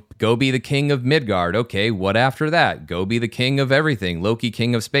 Go be the king of Midgard. Okay, what after that? Go be the king of everything. Loki,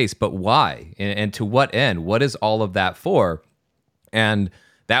 king of space. But why? And to what end? What is all of that for? And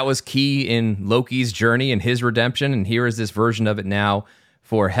that was key in Loki's journey and his redemption. And here is this version of it now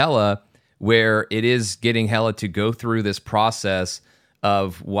for Hela, where it is getting Hela to go through this process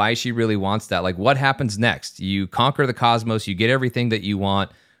of why she really wants that. Like, what happens next? You conquer the cosmos, you get everything that you want.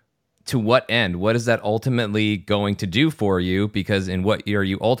 To what end? What is that ultimately going to do for you? Because in what are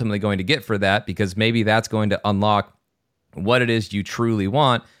you ultimately going to get for that? Because maybe that's going to unlock what it is you truly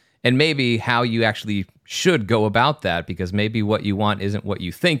want, and maybe how you actually should go about that, because maybe what you want isn't what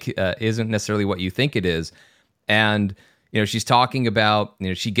you think, isn't necessarily what you think it is. And she's talking about,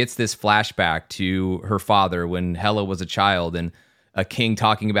 she gets this flashback to her father when Hela was a child, and a king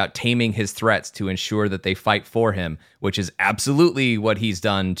talking about taming his threats to ensure that they fight for him, which is absolutely what he's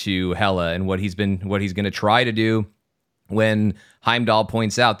done to Hela and what he's going to try to do when Heimdall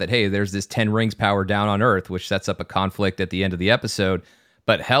points out that, hey, there's this 10 rings power down on Earth, which sets up a conflict at the end of the episode.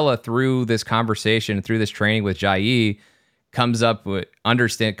 But Hela, through this conversation, through this training with Jai, comes to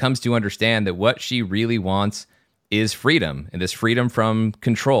understand that what she really wants is freedom, and this freedom from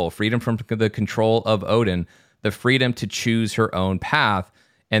freedom from the control of Odin, the freedom to choose her own path.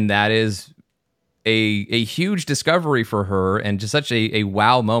 And that is a huge discovery for her, and just such a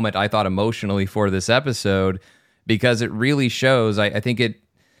wow moment, I thought, emotionally for this episode, because it really shows, I think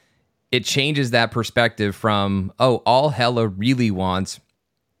it changes that perspective from, all Hela really wants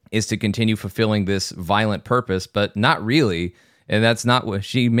is to continue fulfilling this violent purpose, but not really. And that's not what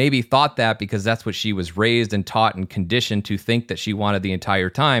she maybe thought, that because that's what she was raised and taught and conditioned to think that she wanted the entire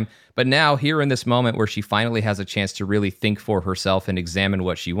time. But now, here in this moment where she finally has a chance to really think for herself and examine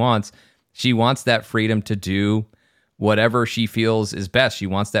what she wants that freedom to do whatever she feels is best. She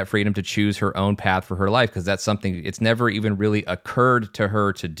wants that freedom to choose her own path for her life, because that's something it's never even really occurred to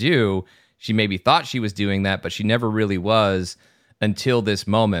her to do. She maybe thought she was doing that, but she never really was until this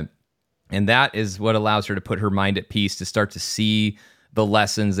moment. And that is what allows her to put her mind at peace, to start to see the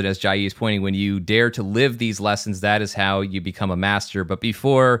lessons that, as Jai is pointing, when you dare to live these lessons, that is how you become a master. But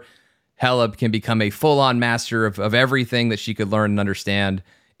before Hela can become a full-on master of everything that she could learn and understand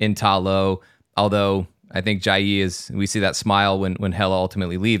in Ta Lo, although I think Jai we see that smile when Hela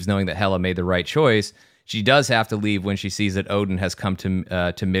ultimately leaves, knowing that Hela made the right choice. She does have to leave when she sees that Odin has come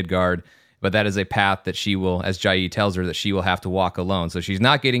to Midgard, but that is a path that she will, as Jai tells her, that she will have to walk alone. So she's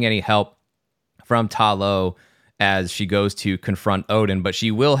not getting any help from Ta Lo as she goes to confront Odin, but she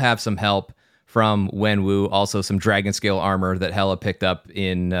will have some help from Wenwu, also some dragon scale armor that Hela picked up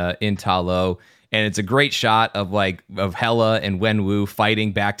in Ta Lo. And it's a great shot of Hela and Wenwu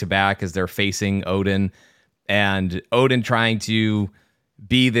fighting back to back as they're facing Odin, and Odin trying to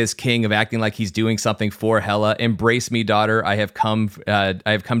be this king of acting like he's doing something for Hela. Embrace me, daughter. I have come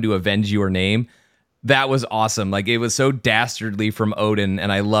to avenge your name. That was awesome. It was so dastardly from Odin,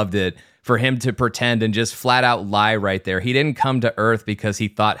 and I loved it. For him to pretend and just flat out lie right there. He didn't come to Earth because he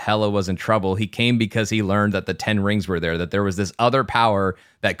thought Hela was in trouble. He came because he learned that the 10 rings were there, that there was this other power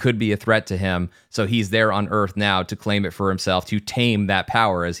that could be a threat to him. So he's there on Earth now to claim it for himself, to tame that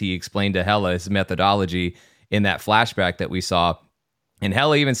power, as he explained to Hela his methodology in that flashback that we saw. And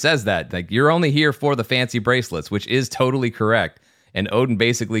Hela even says that, you're only here for the fancy bracelets, which is totally correct. And Odin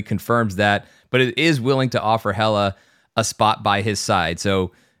basically confirms that, but it is willing to offer Hela a spot by his side.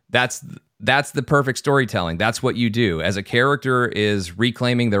 So that's the perfect storytelling. That's what you do. As a character is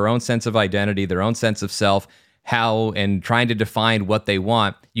reclaiming their own sense of identity, their own sense of self, and trying to define what they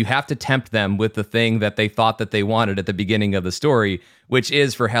want, you have to tempt them with the thing that they thought that they wanted at the beginning of the story, which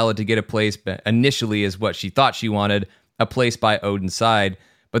is for Hela to get a place, initially is what she thought she wanted, a place by Odin's side,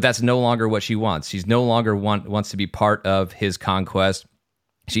 but that's no longer what she wants. She's no longer wants to be part of his conquest.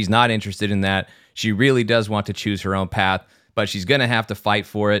 She's not interested in that. She really does want to choose her own path, but she's going to have to fight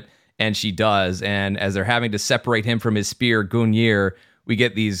for it, and she does. And as they're having to separate him from his spear, Gungnir, we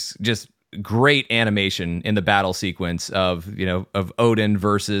get these just great animation in the battle sequence of Odin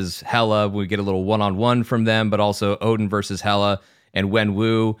versus Hela. We get a little one-on-one from them, but also Odin versus Hela and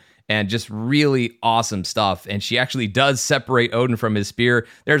Wenwu, and just really awesome stuff. And she actually does separate Odin from his spear.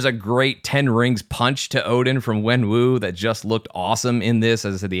 There's a great 10 rings punch to Odin from Wenwu that just looked awesome in this.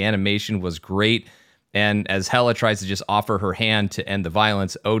 As I said, the animation was great. And as Hela tries to just offer her hand to end the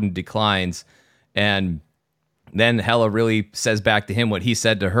violence, Odin declines. And then Hela really says back to him what he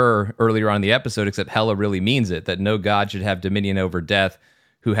said to her earlier on in the episode, except Hela really means it, that no god should have dominion over death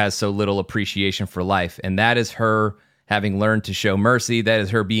who has so little appreciation for life. And that is her having learned to show mercy. That is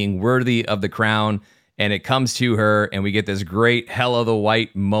her being worthy of the crown. And it comes to her, and we get this great Hela the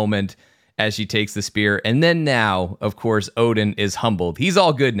White moment as she takes the spear. And then now, of course, Odin is humbled. He's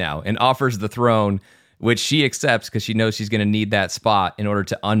all good now and offers the throne, which she accepts because she knows she's going to need that spot in order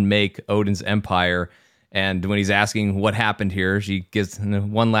to unmake Odin's empire. And when he's asking what happened here, she gives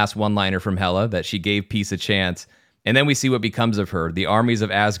one last one-liner from Hela that she gave peace a chance. And then we see what becomes of her. The armies of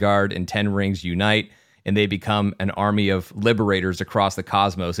Asgard and 10 Rings unite, and they become an army of liberators across the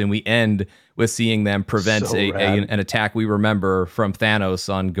cosmos. And we end with seeing them prevent an attack we remember from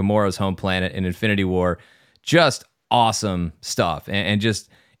Thanos on Gamora's home planet in Infinity War. Just awesome stuff. And just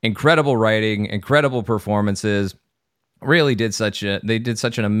incredible writing, incredible performances. Really did they did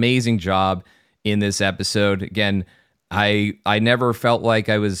such an amazing job in this episode. Again, I never felt like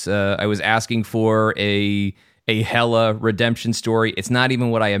I was asking for a a Hela redemption story. It's not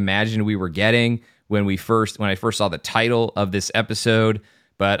even what I imagined we were getting when I first saw the title of this episode.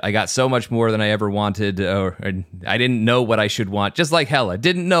 But I got so much more than I ever wanted, or I didn't know what I should want. Just like Hela,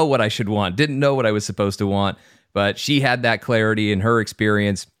 didn't know what I should want, didn't know what I was supposed to want. But she had that clarity in her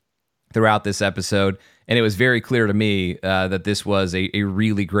experience throughout this episode. And it was very clear to me that this was a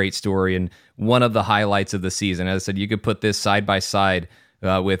really great story and one of the highlights of the season. As I said, you could put this side by side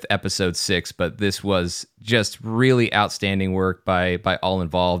with episode 6, but this was just really outstanding work by all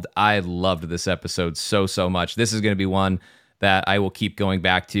involved. I loved this episode so much. This is going to be one that I will keep going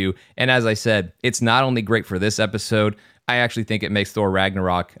back to. And as I said, it's not only great for this episode, I actually think it makes Thor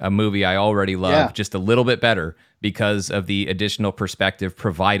Ragnarok, a movie I already love, just a little bit better because of the additional perspective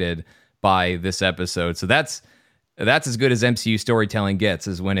provided by this episode. So that's as good as MCU storytelling gets,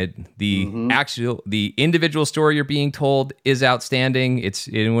 is when the individual story you're being told is outstanding. It's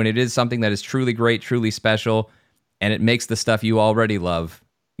when it is something that is truly great, truly special, and it makes the stuff you already love,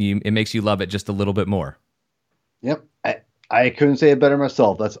 it makes you love it just a little bit more. Yep. I couldn't say it better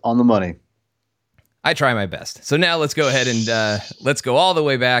myself. That's on the money. I try my best. So now let's go ahead and let's go all the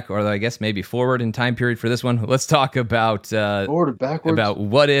way back, or I guess maybe forward in time period for this one. Let's talk about forward or backwards? About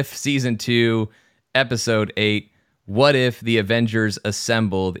What If Season 2, Episode 8, What If the Avengers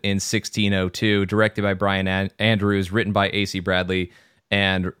Assembled in 1602, directed by Brian Andrews, written by A.C. Bradley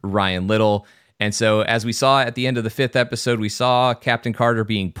and Ryan Little. And so as we saw at the end of the 5th episode, we saw Captain Carter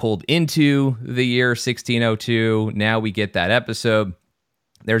being pulled into the year 1602. Now we get that episode.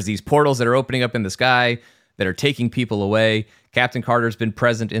 There's these portals that are opening up in the sky that are taking people away. Captain Carter's been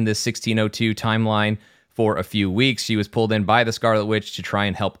present in this 1602 timeline for a few weeks. She was pulled in by the Scarlet Witch to try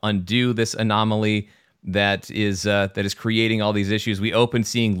and help undo this anomaly that is creating all these issues. We opened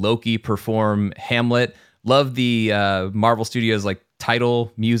seeing Loki perform Hamlet. Love the Marvel Studios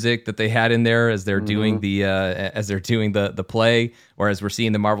title music that they had in there as they're doing the play, or as we're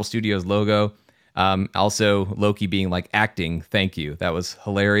seeing the Marvel Studios logo. Also Loki being acting, thank you. That was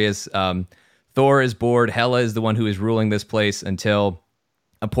hilarious. Thor is bored. Hela is the one who is ruling this place until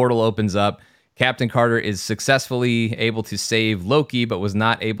a portal opens up. Captain Carter is successfully able to save Loki, but was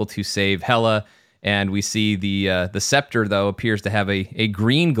not able to save Hela. And we see the scepter, though, appears to have a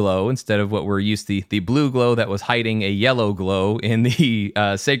green glow instead of what we're used to, the blue glow that was hiding a yellow glow in the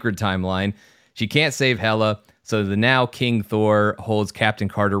sacred timeline. She can't save Hela, so the now King Thor holds Captain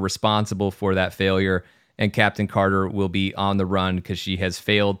Carter responsible for that failure, and Captain Carter will be on the run because she has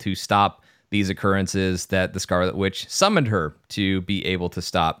failed to stop these occurrences that the Scarlet Witch summoned her to be able to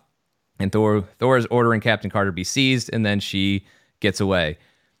stop. And Thor is ordering Captain Carter be seized, and then she gets away.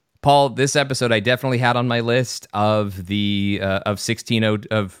 Paul, this episode I definitely had on my list of the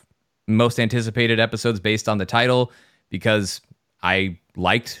of most anticipated episodes based on the title, because I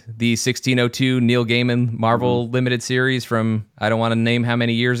liked the 1602 Neil Gaiman Marvel limited series from, I don't want to name how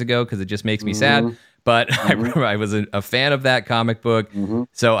many years ago because it just makes me sad, but I was a fan of that comic book.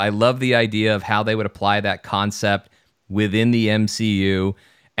 So I love the idea of how they would apply that concept within the MCU.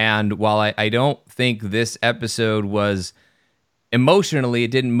 And while I don't think this episode was emotionally,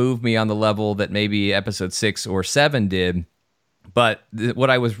 it didn't move me on the level that maybe episode 6 or 7 did. But what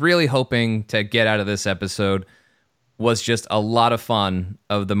I was really hoping to get out of this episode was just a lot of fun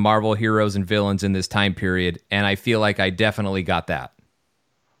of the Marvel heroes and villains in this time period. And I feel like I definitely got that.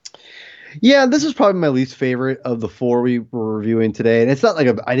 Yeah, this is probably my least favorite of the 4 we were reviewing today. And it's not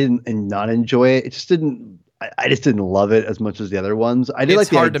I didn't not enjoy it. It just didn't. I just didn't love it as much as the other ones. It's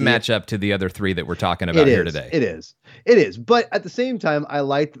hard to match up to the other 3 that we're talking about here today. It is. But at the same time, I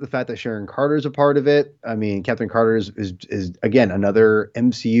liked the fact that Sharon Carter is a part of it. I mean, Captain Carter is again another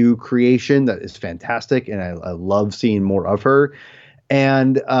MCU creation that is fantastic, and I love seeing more of her.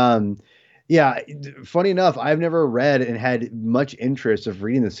 And yeah, funny enough, I've never read and had much interest of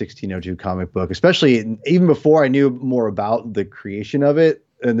reading the 1602 comic book, especially even before I knew more about the creation of it.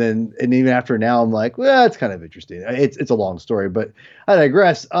 And even after now, I'm like, well, it's kind of interesting. It's a long story, but I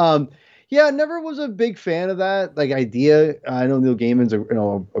digress. Yeah, never was a big fan of that idea. I know Neil Gaiman's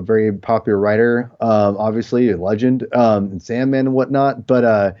a very popular writer, obviously a legend, and Sandman and whatnot.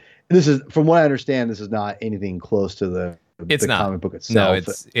 But this is, from what I understand, this is not anything close to the comic book itself.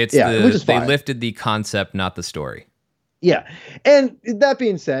 No, they lifted the concept, not the story. Yeah, and that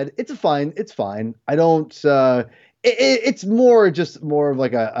being said, it's fine. I don't. It's more of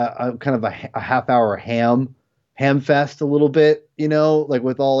like a kind of a half hour ham fest a little bit, with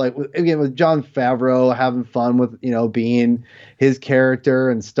Jon Favreau having fun with, being his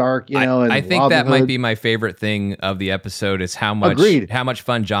character, and Stark, and I think Robin that Hood. might be my favorite thing of the episode is how much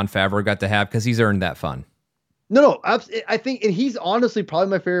fun Jon Favreau got to have, because he's earned that fun. No, I think, and he's honestly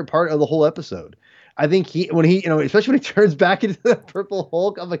probably my favorite part of the whole episode. I think when he, especially when he turns back into the Purple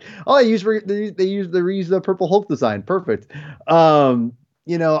Hulk, I'm like, oh, they reuse the Purple Hulk design, perfect. It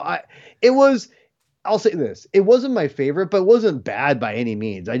was. I'll say this: it wasn't my favorite, but it wasn't bad by any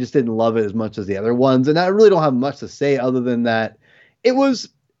means. I just didn't love it as much as the other ones, and I really don't have much to say other than that. It was,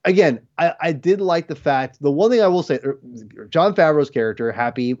 again, I did like the fact. The one thing I will say, Jon Favreau's character,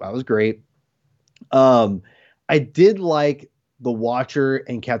 Happy, I was great. I did like the Watcher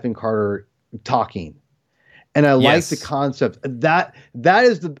and Captain Carter talking. And I like the concept that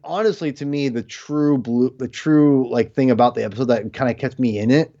is honestly to me the true like thing about the episode that kind of kept me in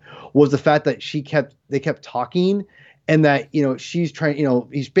it was the fact that they kept talking, and that she's trying,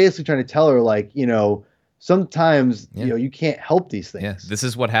 he's basically trying to tell her, like, sometimes you can't help these things. Yeah, this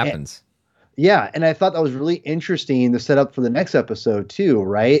is what happens. And I thought that was really interesting to set up for the next episode too,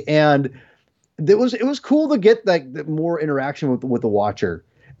 right? And it was cool to get that more interaction with the Watcher.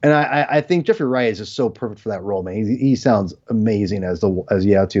 And I think Jeffrey Wright is just so perfect for that role, man. He sounds amazing as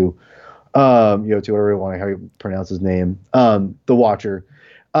Yatu, whatever you want, how you pronounce his name, the Watcher.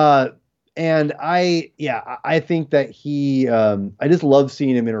 And I think that he, I just love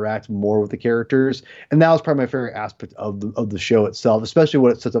seeing him interact more with the characters, and that was probably my favorite aspect of the show itself, especially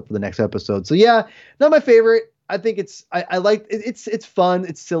what it sets up for the next episode. So yeah, not my favorite. I think I like it's fun,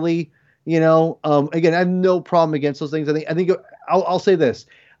 it's silly, Again, I have no problem against those things. I think I'll say this.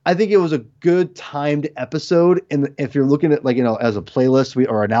 I think it was a good timed episode, and if you're looking at, like, as a playlist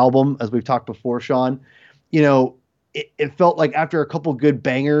or an album, as we've talked before, Sean, it felt like after a couple good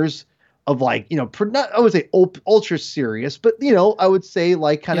bangers of, like, not, I would say ultra serious, but I would say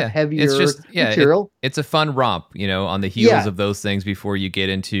like kind of heavier material. It's a fun romp, on the heels of those things before you get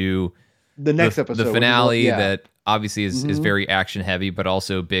into the next episode, the finale that obviously is very action heavy, but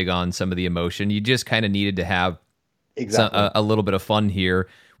also big on some of the emotion. You just kind of needed to have a little bit of fun here,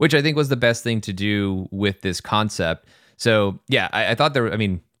 which I think was the best thing to do with this concept. So yeah, I thought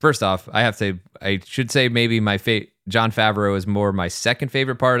first off, I should say maybe Jon Favreau is more my second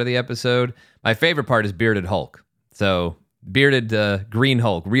favorite part of the episode. My favorite part is Bearded Hulk. So bearded green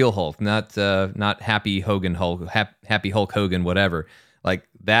Hulk, real Hulk, not Happy Hogan Hulk, Happy Hulk Hogan, whatever. Like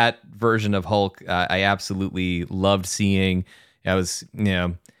that version of Hulk, I absolutely loved seeing. I was,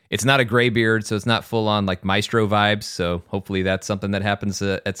 it's not a gray beard, so it's not full on like Maestro vibes. So hopefully that's something that happens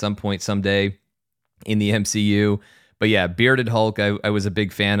at some point someday in the MCU. But yeah, Bearded Hulk, I was a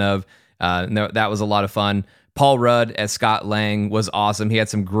big fan of. That was a lot of fun. Paul Rudd as Scott Lang was awesome. He had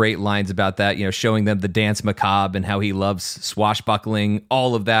some great lines about that, showing them the dance macabre and how he loves swashbuckling.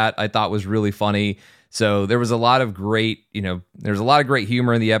 All of that I thought was really funny. So there was a lot of great, there's a lot of great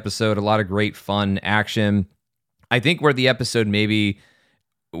humor in the episode, a lot of great fun action. I think where the episode maybe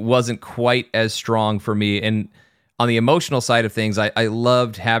wasn't quite as strong for me, and on the emotional side of things, I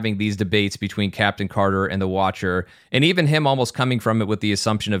loved having these debates between Captain Carter and the Watcher, and even him almost coming from it with the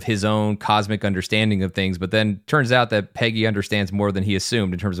assumption of his own cosmic understanding of things. But then turns out that Peggy understands more than he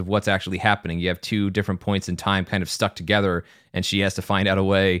assumed in terms of what's actually happening. You have two different points in time kind of stuck together, and she has to find out a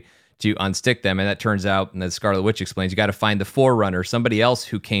way to unstick them. And that turns out, and as Scarlet Witch explains, you got to find the Forerunner, somebody else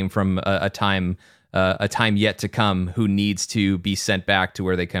who came from a time yet to come, who needs to be sent back to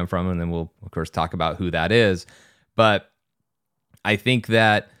where they come from. And then we'll, of course, talk about who that is. But I think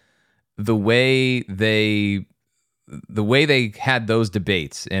that the way they had those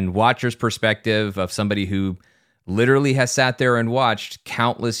debates, and Watcher's perspective of somebody who literally has sat there and watched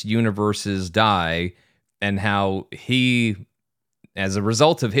countless universes die, and how he, as a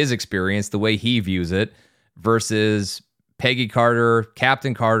result of his experience, the way he views it, versus Peggy Carter,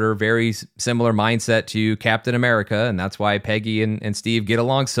 Captain Carter, very similar mindset to Captain America, and that's why Peggy and Steve get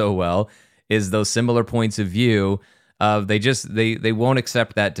along so well, is those similar points of view of they won't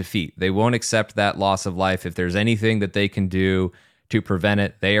accept that defeat. They won't accept that loss of life. If there's anything that they can do to prevent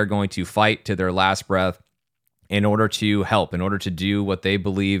it, they are going to fight to their last breath in order to help, in order to do what they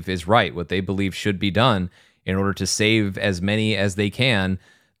believe is right, what they believe should be done, in order to save as many as they can.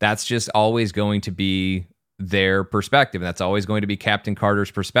 That's just always going to be their perspective. That's always going to be Captain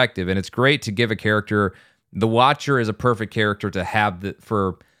Carter's perspective. And it's great to give a character, the Watcher is a perfect character to have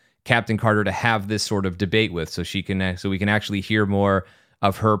for Captain Carter to have this sort of debate with, so we can actually hear more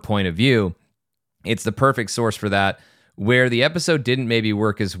of her point of view. It's the perfect source for that. Where the episode didn't maybe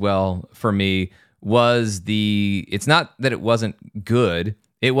work as well for me was it's not that it wasn't good,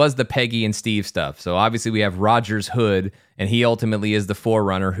 it was the Peggy and Steve stuff. So obviously we have Roger's Hood, and he ultimately is the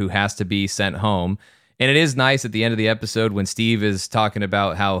Forerunner who has to be sent home. And it is nice at the end of the episode when Steve is talking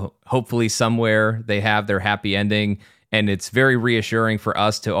about how hopefully somewhere they have their happy ending. And it's very reassuring for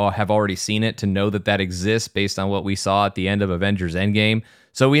us to all have already seen it, to know that exists based on what we saw at the end of Avengers Endgame.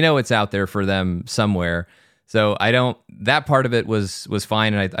 So we know it's out there for them somewhere. So that part of it was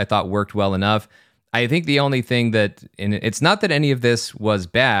fine, and I thought worked well enough. I think the only thing that, and it's not that any of this was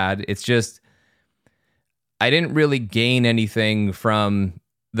bad, it's just I didn't really gain anything from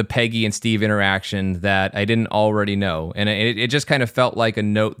the Peggy and Steve interaction that I didn't already know. And it just kind of felt like a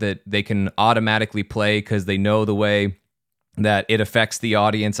note that they can automatically play because they know the way that it affects the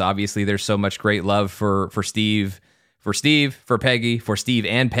audience. Obviously, there's so much great love for Steve, for Peggy, for Steve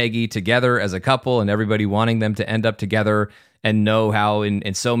and Peggy together as a couple, and everybody wanting them to end up together, and know how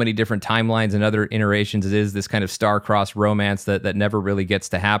in so many different timelines and other iterations it is this kind of star-crossed romance that never really gets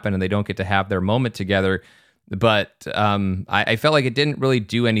to happen, and they don't get to have their moment together. But I felt like it didn't really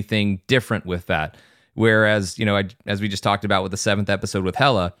do anything different with that. Whereas, as we just talked about with the 7th episode with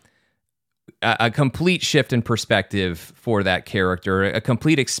Hela, a complete shift in perspective for that character, a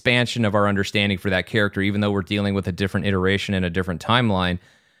complete expansion of our understanding for that character, even though we're dealing with a different iteration and a different timeline.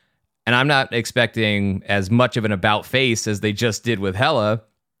 And I'm not expecting as much of an about face as they just did with Hela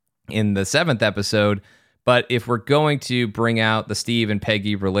in the 7th episode. But if we're going to bring out the Steve and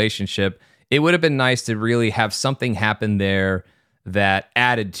Peggy relationship, it would have been nice to really have something happen there that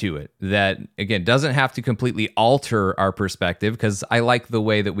added to it, that, again, doesn't have to completely alter our perspective, because I like the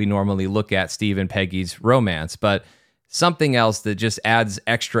way that we normally look at Steve and Peggy's romance, but something else that just adds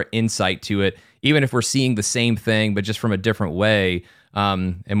extra insight to it, even if we're seeing the same thing, but just from a different way,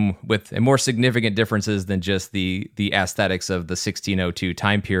 and with more significant differences than just the aesthetics of the 1602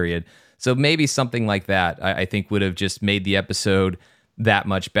 time period. So maybe something like that, I think, would have just made the episode that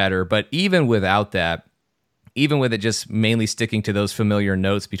much better. But even without that, even with it just mainly sticking to those familiar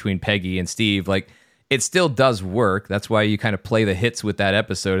notes between Peggy and Steve, like, it still does work. That's why you kind of play the hits with that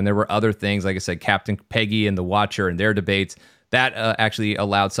episode. And there were other things, like I said, Captain Peggy and the Watcher and their debates, that actually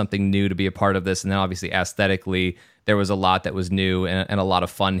allowed something new to be a part of this. And then obviously aesthetically, there was a lot that was new and a lot of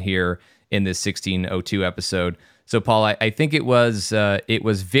fun here in this 1602 episode. So, Paul, I think it was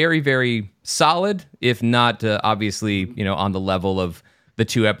very, very solid, if not obviously, on the level of the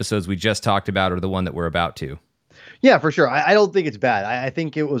 2 episodes we just talked about or the one that we're about to. Yeah, for sure. I don't think it's bad. I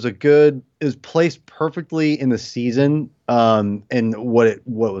think it was placed perfectly in the season, and what it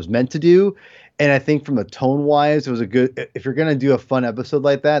was meant to do. And I think from the tone wise, it was if you're going to do a fun episode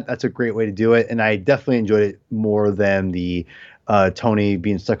like that, that's a great way to do it. And I definitely enjoyed it more than the Tony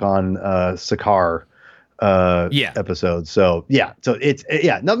being stuck on Sakaar episode. So it's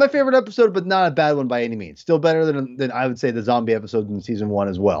not my favorite episode, but not a bad one by any means. Still better than I would say the zombie episode in season 1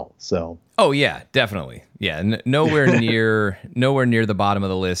 as well. So yeah, definitely. Yeah, nowhere near the bottom of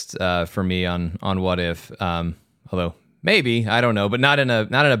the list for me on What If. Although maybe, I don't know, but not in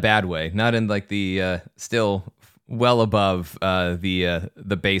a bad way. Not in like the still well above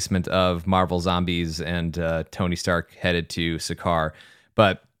the basement of Marvel Zombies and Tony Stark headed to Sakaar.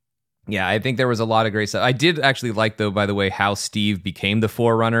 But yeah, I think there was a lot of great stuff. I did actually like, though, by the way, how Steve became the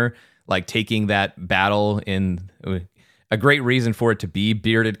Forerunner, like taking that battle in a great reason for it to be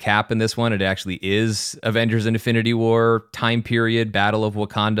bearded Cap in this one. It actually is Avengers Infinity War time period battle of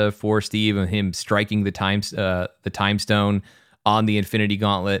Wakanda for Steve, and him striking the time stone on the Infinity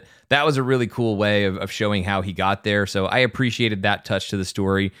Gauntlet. That was a really cool way of showing how he got there. So I appreciated that touch to the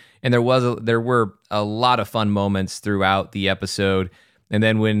story. And there were a lot of fun moments throughout the episode. And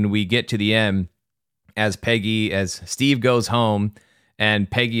then when we get to the end, as Steve goes home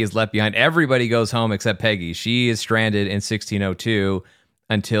and Peggy is left behind, everybody goes home except Peggy. She is stranded in 1602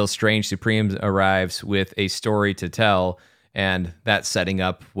 until Strange Supreme arrives with a story to tell. And that's setting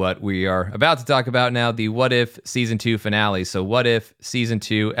up what we are about to talk about now, the What If Season 2 finale. So What If Season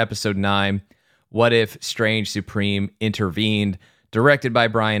 2, Episode 9, What If Strange Supreme intervened, directed by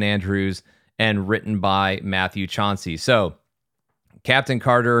Brian Andrews and written by Matthew Chauncey. So Captain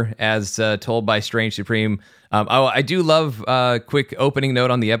Carter, as told by Strange Supreme. I do love quick opening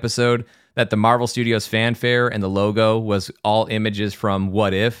note on the episode that the Marvel Studios fanfare and the logo was all images from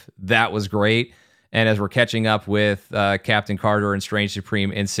What If. That was great. And as we're catching up with Captain Carter and Strange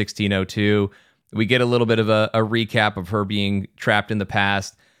Supreme in 1602, we get a little bit of a recap of her being trapped in the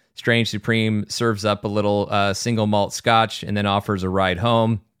past. Strange Supreme serves up a little single malt scotch and then offers a ride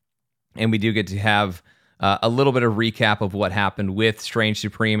home. And we do get to have a little bit of recap of what happened with Strange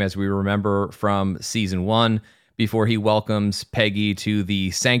Supreme, as we remember from season 1, before he welcomes Peggy to the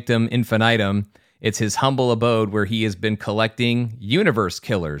Sanctum Infinitum. It's his humble abode where he has been collecting universe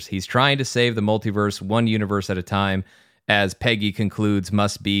killers. He's trying to save the multiverse one universe at a time, as Peggy concludes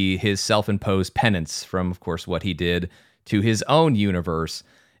must be his self-imposed penance from, of course, what he did to his own universe.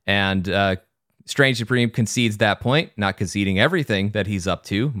 And Strange Supreme concedes that point, not conceding everything that he's up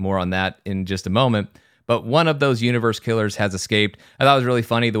to. More on that in just a moment. but one of those universe killers has escaped. I thought it was really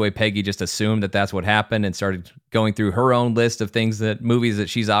funny the way Peggy just assumed that that's what happened and started going through her own list of movies that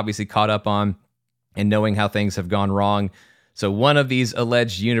she's obviously caught up on and knowing how things have gone wrong. So one of these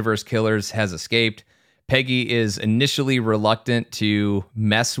alleged universe killers has escaped. Peggy is initially reluctant to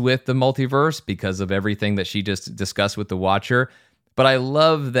mess with the multiverse because of everything that she just discussed with the Watcher. But I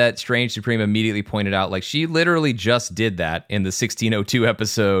love that Strange Supreme immediately pointed out, like, she literally just did that in the 1602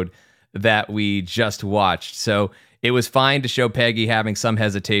 episode that we just watched. So it was fine to show Peggy having some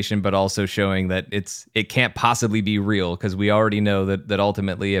hesitation, but also showing that it can't possibly be real, because we already know that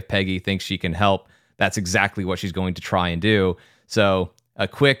ultimately if Peggy thinks she can help, that's exactly what she's going to try and do. So a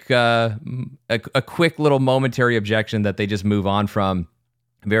quick little momentary objection that they just move on from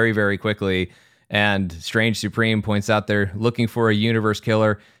very, very quickly. And Strange Supreme points out they're looking for a universe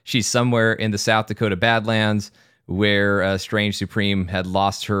killer. She's somewhere in the South Dakota Badlands where Strange Supreme had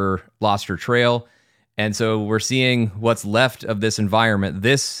lost her trail. And so we're seeing what's left of this environment.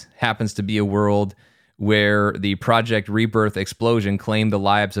 This happens to be a world where the Project Rebirth explosion claimed the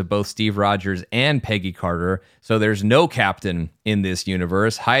lives of both Steve Rogers and Peggy Carter. So there's no captain in this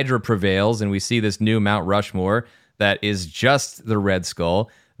universe. Hydra prevails, and we see this new Mount Rushmore that is just the Red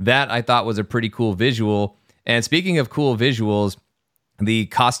Skull. That I thought was a pretty cool visual. And speaking of cool visuals, the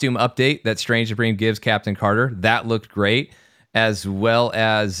costume update that Strange Supreme gives Captain Carter, that looked great, as well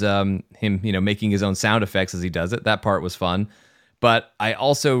as him, making his own sound effects as he does it. That part was fun. But I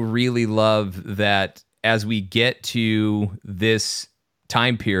also really love that as we get to this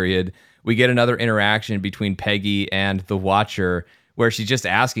time period, we get another interaction between Peggy and the Watcher, where she's just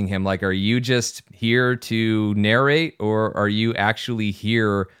asking him, like, are you just here to narrate, or are you actually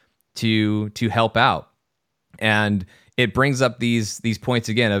here to help out? And it brings up these points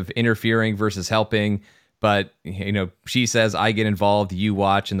again of interfering versus helping. But, she says, I get involved, you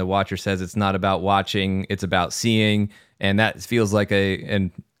watch. And the Watcher says it's not about watching, it's about seeing. And that feels like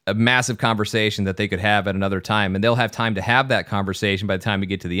a massive conversation that they could have at another time. And they'll have time to have that conversation by the time we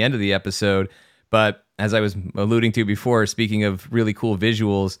get to the end of the episode. But as I was alluding to before, speaking of really cool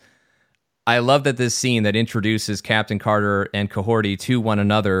visuals, I love that this scene that introduces Captain Carter and Kahorti to one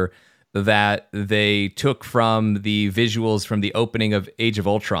another, that they took from the visuals from the opening of Age of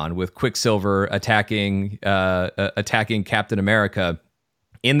Ultron, with Quicksilver attacking Captain America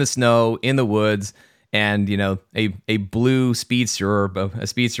in the snow, in the woods, and a blue speedster, or a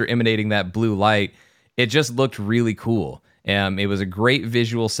speedster emanating that blue light. It just looked really cool. It was a great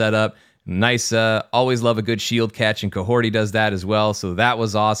visual setup. Nice. Always love a good shield catch, and Kahorti does that as well. So that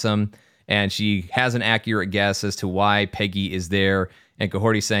was awesome. And she has an accurate guess as to why Peggy is there. And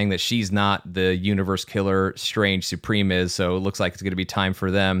Kahorti saying that she's not the universe killer Strange Supreme is. So it looks like it's going to be time for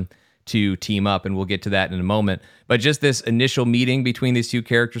them to team up, and we'll get to that in a moment. But just this initial meeting between these two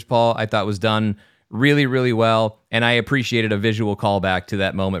characters, Paul, I thought was done really, really well. And I appreciated a visual callback to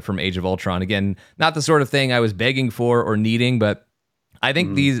that moment from Age of Ultron. Again, not the sort of thing I was begging for or needing, but I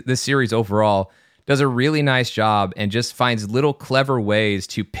think this series overall does a really nice job and just finds little clever ways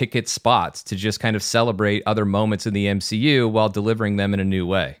to pick its spots to just kind of celebrate other moments in the MCU while delivering them in a new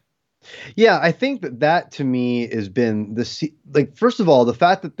way. Yeah, I think that to me has been first of all, the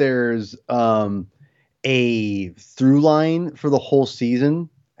fact that there's a through line for the whole season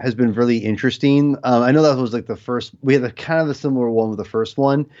has been really interesting. I know that was like the first, we had a kind of a similar one with the first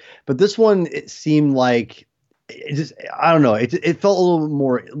one, but this one, it seemed like I don't know. It felt a little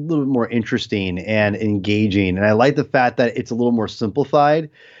bit more interesting and engaging. And I like the fact that it's a little more simplified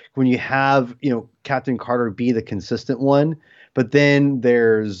when you have, Captain Carter be the consistent one, but then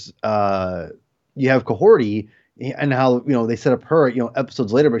there's, you have Kahorti and how, they set up her,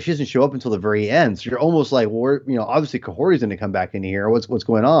 episodes later, but she doesn't show up until the very end. So you're almost like, well, obviously Kahorti's going to come back in here. What's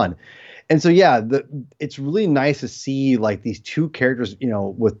going on? And so, yeah, it's really nice to see like these two characters,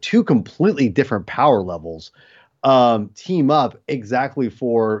 with two completely different power levels, team up exactly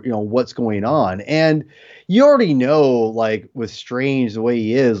for, what's going on. And you already know, like with Strange, the way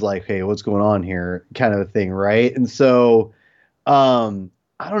he is, like, hey, what's going on here kind of a thing. Right. And so,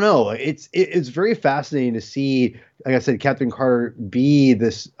 I don't know. It's very fascinating to see, like I said, Captain Carter be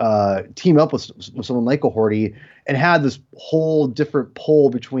this team up with someone like Kahorti and had this whole different pull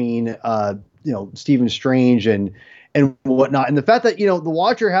between Stephen Strange and whatnot, and the fact that the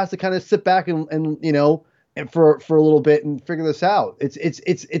Watcher has to kind of sit back and for a little bit and figure this out.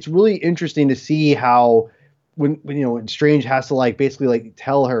 It's really interesting to see how when Strange has to like basically like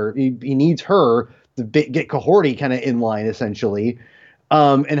tell her he needs her to get Kahorti kind of in line essentially.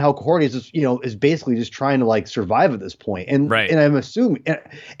 And how Kahorti is just, is basically just trying to like survive at this point. And Right. and I'm assuming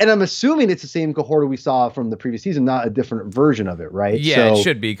it's the same Kahorti we saw from the previous season, not a different version of it, right? Yeah, it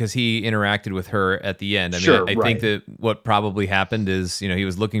should be because he interacted with her at the end. I Sure, mean, I right. think that what probably happened is, he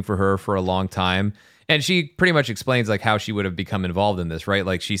was looking for her for a long time. And she pretty much explains like how she would have become involved in this, right?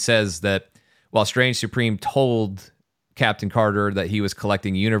 Like she says that while Strange Supreme told Captain Carter that he was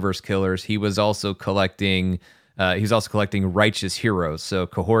collecting universe killers, he was also collecting righteous heroes. So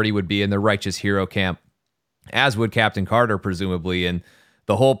Kahorti would be in the righteous hero camp, as would Captain Carter, presumably. And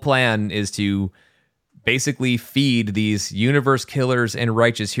the whole plan is to basically feed these universe killers and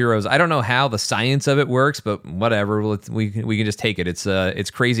righteous heroes. I don't know how the science of it works, but whatever. We can just take it.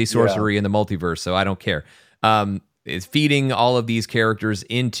 It's crazy sorcery in the multiverse, so I don't care. It's feeding all of these characters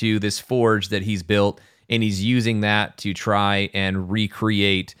into this forge that he's built, and he's using that to try and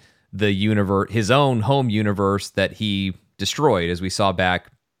recreate the universe, his own home universe that he destroyed, as we saw back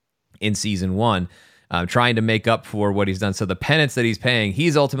in season 1. Trying to make up for what he's done. So the penance that he's paying,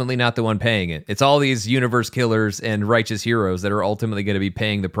 he's ultimately not the one paying it. It's all these universe killers and righteous heroes that are ultimately going to be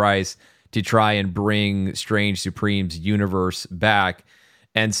paying the price to try and bring Strange Supreme's universe back.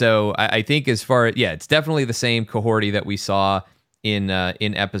 And so I think it's definitely the same Kahorti that we saw in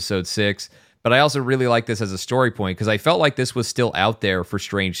episode 6. But I also really like this as a story point because I felt like this was still out there for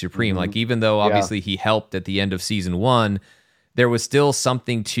Strange Supreme. Like even though obviously he helped at the end of season 1, there was still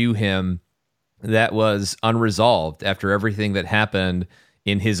something to him that was unresolved after everything that happened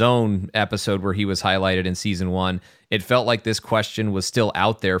in his own episode where he was highlighted in season 1. It felt like this question was still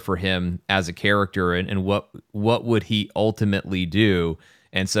out there for him as a character and what would he ultimately do?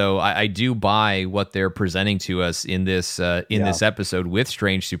 And so I do buy what they're presenting to us in this episode with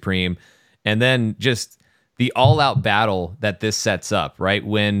Strange Supreme. And then just the all-out battle that this sets up, right?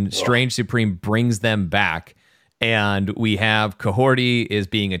 When Strange Supreme brings them back, and we have Kahorti is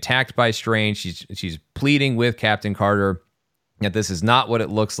being attacked by Strange. She's pleading with Captain Carter that this is not what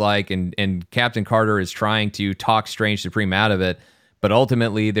it looks like, and Captain Carter is trying to talk Strange Supreme out of it, but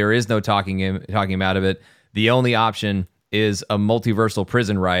ultimately there is no talking him out of it. The only option is a multiversal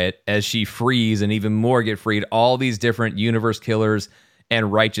prison riot as she frees and even more get freed all these different universe killers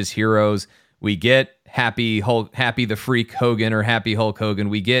and righteous heroes. We get Happy the Freak Hogan or Happy Hulk Hogan.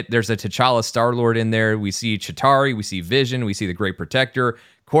 There's a T'Challa Star-Lord in there. We see Chitauri, we see Vision, we see the Great Protector,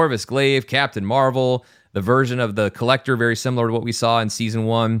 Corvus Glaive, Captain Marvel, the version of the Collector, very similar to what we saw in season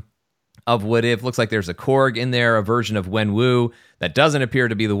 1 of What If. Looks like there's a Korg in there, a version of Wenwu that doesn't appear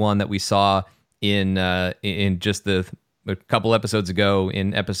to be the one that we saw in just a couple episodes ago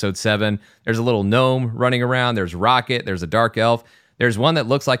in episode 7. There's a little gnome running around. There's Rocket. There's a dark elf. There's one that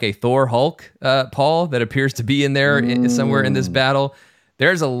looks like a Thor Hulk, Paul, that appears to be in there somewhere in this battle.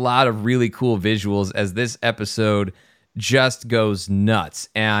 There's a lot of really cool visuals as this episode just goes nuts.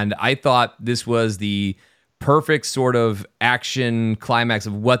 And I thought this was the perfect sort of action climax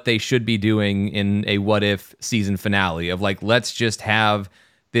of what they should be doing in a What If season finale of like, let's just have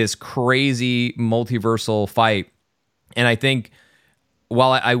this crazy multiversal fight. And I think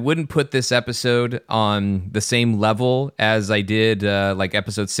while I wouldn't put this episode on the same level as I did like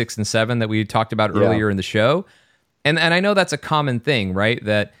episode 6 and 7 that we talked about earlier in the show, and I know that's a common thing, right?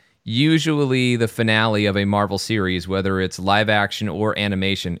 That usually the finale of a Marvel series, whether it's live action or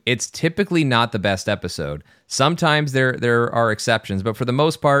animation, it's typically not the best episode. Sometimes there are exceptions, but for the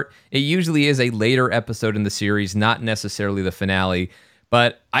most part, it usually is a later episode in the series, not necessarily the finale.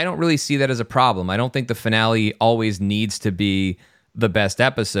 But I don't really see that as a problem. I don't think the finale always needs to be the best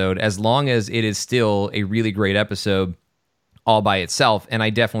episode, as long as it is still a really great episode all by itself. And I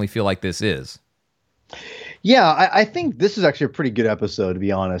definitely feel like this is. Yeah, I think this is actually a pretty good episode, to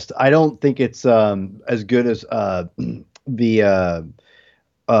be honest. I don't think it's as good as the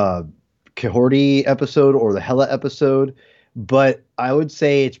Kahorti episode or the Hela episode, but I would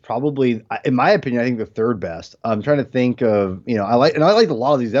say it's probably, in my opinion, I think the third best. I'm trying to think of, I liked a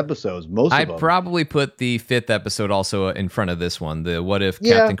lot of these episodes. I'd probably put the 5th episode also in front of this one. The What If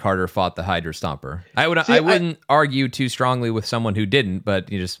Captain Carter fought the Hydra Stomper. I wouldn't argue too strongly with someone who didn't, but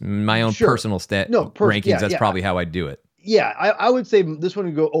just my own personal rankings. That's probably how I'd do it. Yeah, I would say this one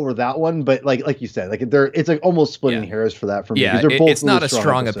would go over that one, but like you said, like it's like almost splitting hairs for that for me. Yeah, it's not a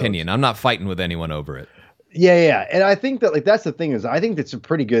strong opinion. I'm not fighting with anyone over it. Yeah. And I think that that's the thing is I think it's a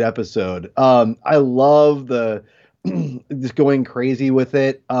pretty good episode. I love the just going crazy with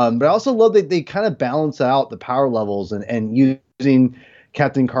it. But I also love that they kind of balance out the power levels and using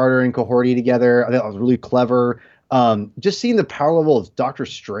Captain Carter and Kahorti together. I thought that was really clever. Just seeing the power level of Doctor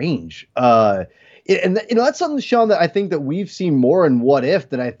Strange. And that's something, Sean, that I think that we've seen more in What If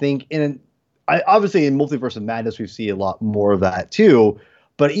than I think obviously in Multiverse of Madness we see a lot more of that too,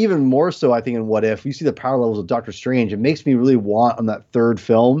 but even more so I think in What If you see the power levels of Doctor Strange. It makes me really want on that third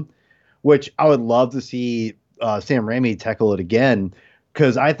film, which I would love to see Sam Raimi tackle it again,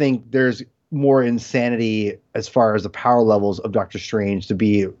 because I think there's more insanity as far as the power levels of Doctor Strange to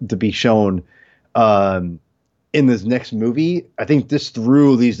be shown in this next movie. I think this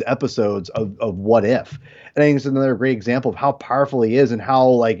through these episodes of What If. And I think it's another great example of how powerful he is and how,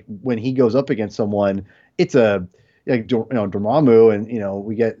 like, when he goes up against someone, it's Dormammu, and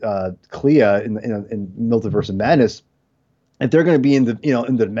we get Clea in Multiverse of Madness. If they're going to be in the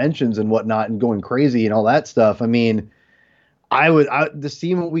dimensions and whatnot and going crazy and all that stuff, I mean, to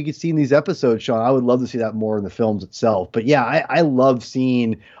see what we could see in these episodes, Sean, I would love to see that more in the films itself. But yeah, I love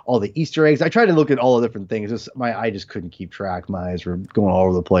seeing all the Easter eggs. I tried to look at all the different things. I just couldn't keep track. My eyes were going all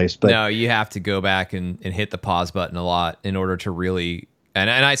over the place. But no, you have to go back and hit the pause button a lot in order to really. And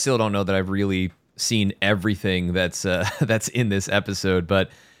I still don't know that I've really seen everything that's in this episode. But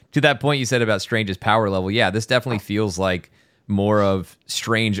to that point you said about Strange's power level, yeah, this definitely feels like more of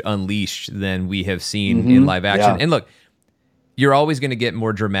Strange Unleashed than we have seen in live action. Yeah. And look, you're always going to get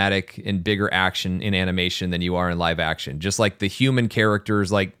more dramatic and bigger action in animation than you are in live action. Just like the human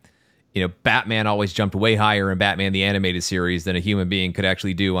characters, like, Batman always jumped way higher in Batman the Animated Series than a human being could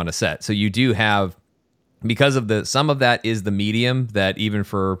actually do on a set. So you do have, because of some of that is the medium that even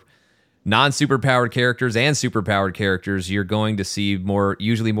for non-superpowered characters and superpowered characters, you're going to see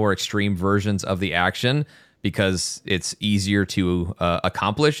usually more extreme versions of the action, because it's easier to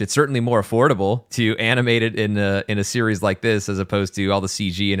accomplish. It's certainly more affordable to animate it in a series like this, as opposed to all the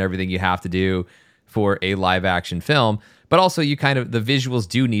CG and everything you have to do for a live action film. But also, the visuals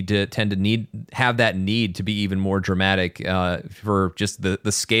do have that need to be even more dramatic for just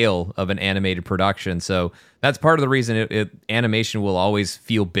the scale of an animated production. So that's part of the reason animation will always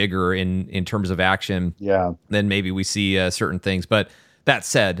feel bigger in terms of action than maybe we see certain things. But that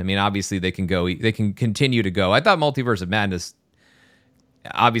said, I mean, obviously they can continue to go. I thought Multiverse of Madness,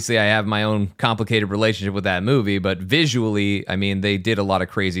 obviously I have my own complicated relationship with that movie, but visually, I mean, they did a lot of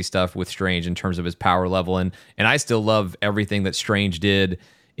crazy stuff with Strange in terms of his power level. And I still love everything that Strange did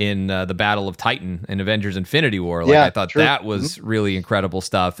in the Battle of Titan in Avengers Infinity War. Like, I thought that was really incredible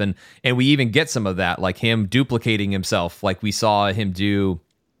stuff. And we even get some of that, like him duplicating himself, like we saw him do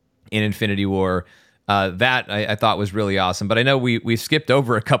in Infinity War. That I thought was really awesome. But I know we've skipped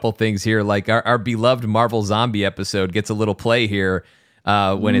over a couple things here. Like our beloved Marvel Zombie episode gets a little play here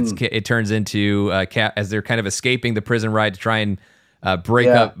when it turns into as they're kind of escaping the prison ride to try and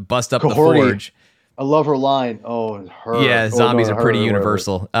bust up Kahorti. The forge. I love her line. Oh, her. Yeah, zombies are pretty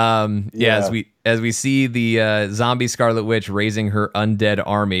universal. As we see the zombie Scarlet Witch raising her undead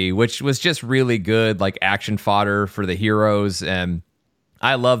army, which was just really good, like action fodder for the heroes. And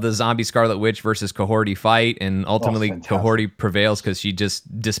I love the zombie Scarlet Witch versus Kahorti fight, and ultimately Kahorti prevails because she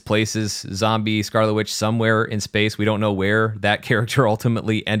just displaces zombie Scarlet Witch somewhere in space. We don't know where that character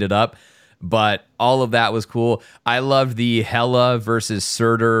ultimately ended up, but all of that was cool. I loved the Hela versus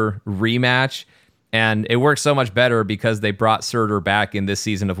Surtur rematch, and it works so much better because they brought Surtur back in this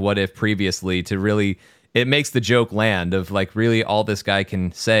season of What If previously to really... It makes the joke land of, like, really all this guy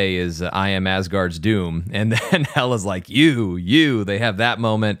can say is, I am Asgard's doom. And then Hela's like, you. They have that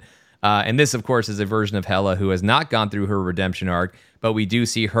moment. And this, of course, is a version of Hela who has not gone through her redemption arc, but we do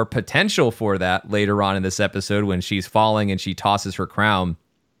see her potential for that later on in this episode when she's falling and she tosses her crown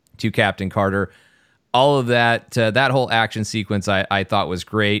to Captain Carter. All of that, that whole action sequence I thought was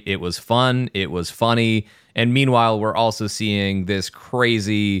great. It was fun. It was funny. And meanwhile, we're also seeing this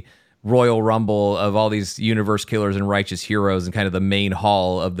crazy Royal Rumble of all these universe killers and righteous heroes and kind of the main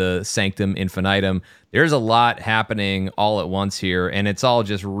hall of the Sanctum Infinitum. There's a lot happening all at once here, and it's all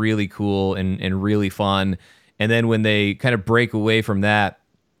just really cool and really fun. And then when they kind of break away from that,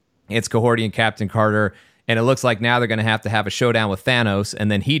 it's Kahorti and Captain Carter, and it looks like now they're going to have a showdown with Thanos, and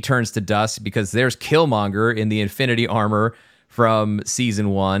then he turns to dust because there's Killmonger in the Infinity Armor from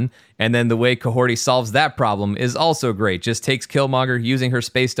season 1. And then the way Kahorti solves that problem is also great. Just takes Killmonger, using her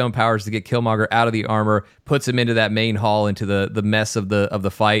Space Stone powers to get Killmonger out of the armor, puts him into that main hall, into the mess of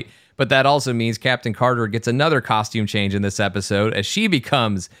the fight. But that also means Captain Carter gets another costume change in this episode as she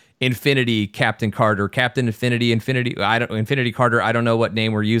becomes Infinity Captain Carter, Captain Infinity Carter. I don't know what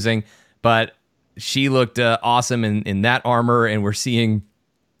name we're using, but she looked awesome in that armor, and we're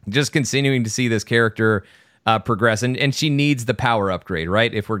just continuing to see this character progress, and she needs the power upgrade,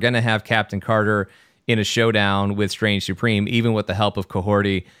 right? If we're going to have Captain Carter in a showdown with Strange Supreme, even with the help of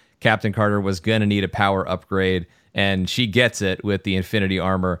Kahorti, Captain Carter was going to need a power upgrade, and she gets it with the Infinity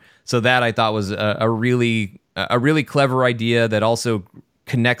Armor. So that I thought was a really clever idea that also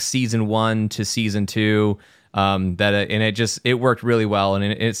connects season 1 to season 2. And it worked really well, and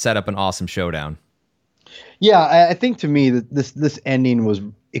it set up an awesome showdown. Yeah, I think to me that this ending was,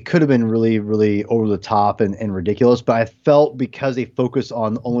 it could have been really, really over the top and ridiculous, but I felt because they focused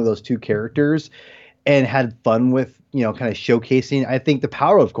on only those two characters and had fun with, kind of showcasing, I think, the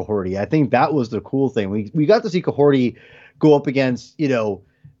power of Cohorty. I think that was the cool thing. We got to see Cohorty go up against, an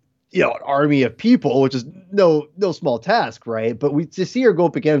army of people, which is no small task, right? But to see her go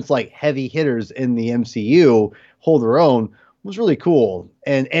up against like heavy hitters in the MCU, hold her own, was really cool.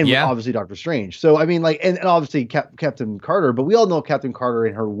 And obviously Doctor Strange. So I mean, and obviously Captain Carter, but we all know Captain Carter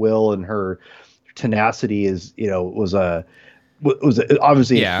and her will and her tenacity is, was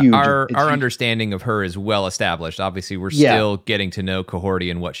obviously a huge. Our understanding of her is well established. Obviously, we're still getting to know Cohorty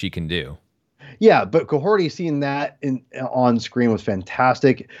and what she can do. Yeah, but Cohorty, seeing that on screen was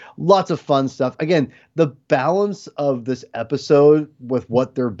fantastic. Lots of fun stuff. Again, the balance of this episode with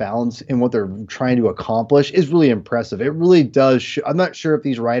what they're balanced and what they're trying to accomplish is really impressive. It really does. I'm not sure if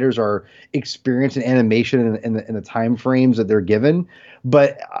these writers are experienced in animation in the time frames that they're given,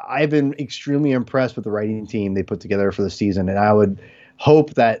 but I've been extremely impressed with the writing team they put together for the season, and I would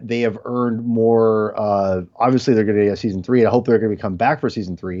hope that they have earned more. Obviously, they're going to get a season 3. And I hope they're going to come back for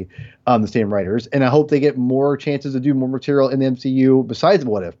season 3, the same writers. And I hope they get more chances to do more material in the MCU besides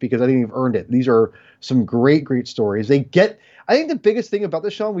What If, because I think they've earned it. These are some great stories. I think the biggest thing about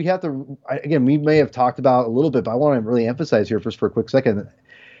this, Sean, we may have talked about a little bit, but I want to really emphasize here just for a quick second,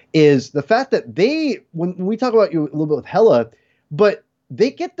 is the fact that when we talk about you a little bit with Hela, but they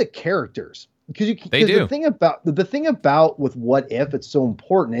get the characters. Because the thing about with What If, it's so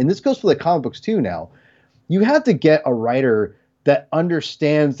important, and this goes for the comic books too. Now, you have to get a writer that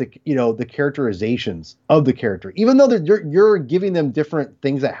understands the characterizations of the character, even though you're giving them different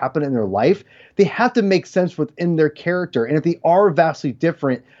things that happen in their life. They have to make sense within their character, and if they are vastly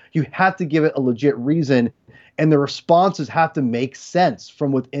different, you have to give it a legit reason, and the responses have to make sense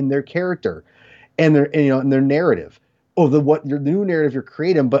from within their character, and their narrative. The new narrative you're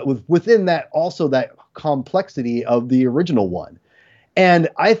creating, but within that also that complexity of the original one. And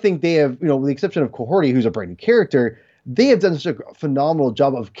I think they have, with the exception of Cohorty, who's a brand new character, they have done such a phenomenal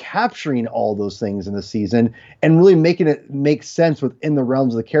job of capturing all those things in the season and really making it make sense within the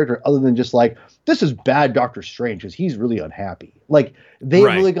realms of the character, other than just like, this is bad Doctor Strange because he's really unhappy. Like they've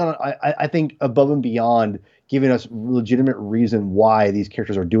really gone, I think, above and beyond, giving us legitimate reason why these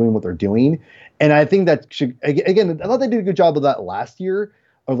characters are doing what they're doing. And I think that again, I thought they did a good job of that last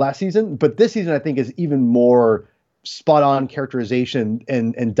season, but this season I think is even more spot on characterization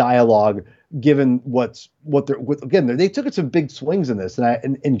and dialogue, given they took some big swings in this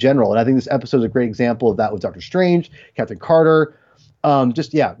and in general. And I think this episode is a great example of that with Doctor Strange, Captain Carter.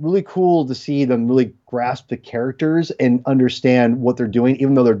 Really cool to see them really grasp the characters and understand what they're doing,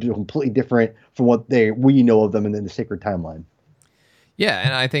 even though they're completely different from what we know of them in the Sacred Timeline. Yeah,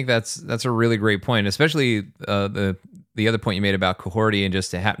 and I think that's a really great point, especially the other point you made about Cohorty, and just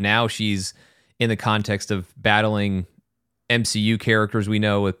to have now she's in the context of battling MCU characters we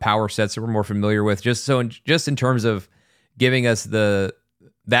know with power sets that we're more familiar with. Just in terms of giving us that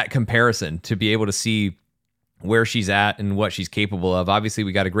comparison to be able to see where she's at and what she's capable of. Obviously,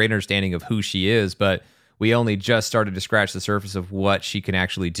 we got a great understanding of who she is, but we only just started to scratch the surface of what she can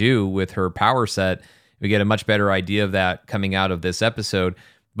actually do with her power set. We get a much better idea of that coming out of this episode.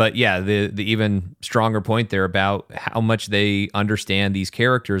 But yeah, the even stronger point there about how much they understand these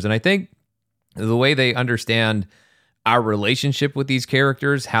characters. And I think the way they understand our relationship with these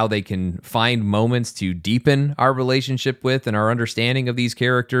characters, how they can find moments to deepen our relationship with and our understanding of these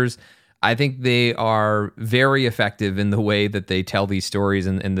characters, I think they are very effective in the way that they tell these stories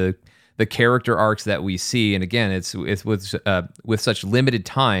and the character arcs that we see. And again, it's with such limited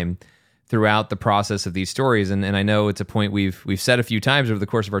time throughout the process of these stories. And I know it's a point we've said a few times over the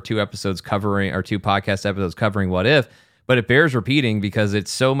course of our two podcast episodes covering What If, but it bears repeating because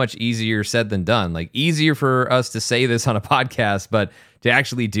it's so much easier said than done. Like, easier for us to say this on a podcast, but to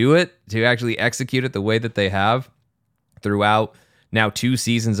actually do it, to actually execute it the way that they have throughout now 2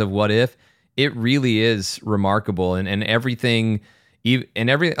 seasons of What If, it really is remarkable. And everything,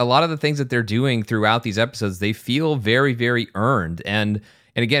 a lot of the things that they're doing throughout these episodes, they feel very, very earned. And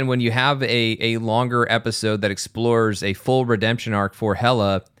again, when you have a longer episode that explores a full redemption arc for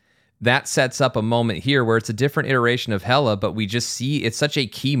Hela, that sets up a moment here where it's a different iteration of Hela, but we just see it's such a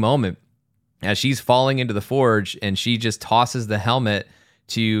key moment as she's falling into the forge and she just tosses the helmet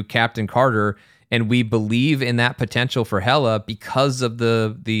to Captain Carter. And we believe in that potential for Hela because of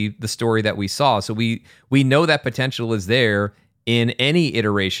the story that we saw. So we know that potential is there, in any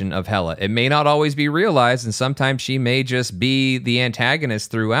iteration of Hela. It may not always be realized, and sometimes she may just be the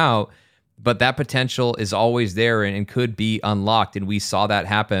antagonist throughout, but that potential is always there and could be unlocked. And we saw that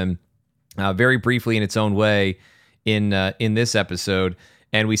happen very briefly in its own way in this episode.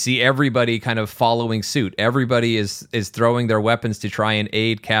 And we see everybody kind of following suit. Everybody is throwing their weapons to try and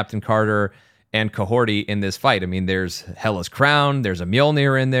aid Captain Carter and Kahorti in this fight. I mean, there's Hela's crown, there's a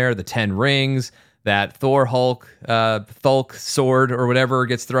Mjolnir in there, the 10 rings, that Thor Thulk sword or whatever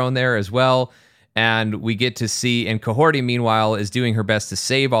gets thrown there as well. And we get to see, and Kahorti, meanwhile, is doing her best to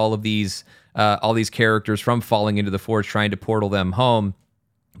save all these characters from falling into the forge, trying to portal them home.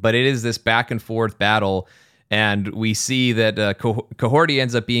 But it is this back and forth battle, and we see that Kahorti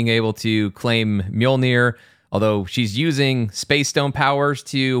ends up being able to claim Mjolnir, although she's using Space Stone powers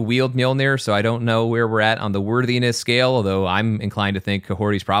to wield Mjolnir, so I don't know where we're at on the worthiness scale, although I'm inclined to think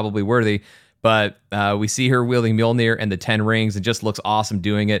Kahorti's probably worthy. But we see her wielding Mjolnir and the 10 rings, and just looks awesome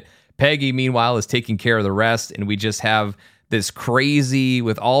doing it. Peggy, meanwhile, is taking care of the rest, and we just have this crazy,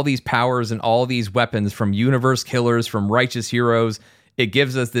 with all these powers and all these weapons from universe killers, from righteous heroes. It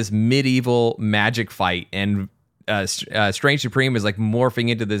gives us this medieval magic fight, and Strange Supreme is like morphing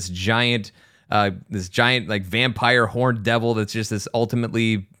into this giant like vampire horned devil that's just this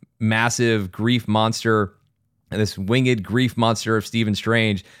ultimately massive grief monster, this winged grief monster of Stephen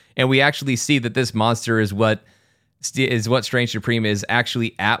Strange. And we actually see that this monster is what Strange Supreme is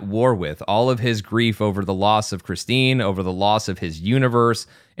actually at war with. All of his grief over the loss of Christine, over the loss of his universe,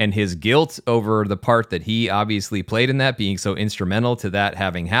 and his guilt over the part that he obviously played in that, being so instrumental to that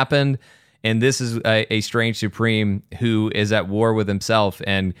having happened. And this is a Strange Supreme who is at war with himself,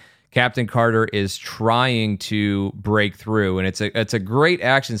 and Captain Carter is trying to break through. And it's a great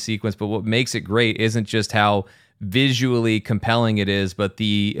action sequence, but what makes it great isn't just how visually compelling it is, but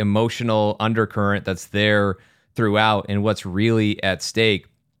the emotional undercurrent that's there throughout and what's really at stake.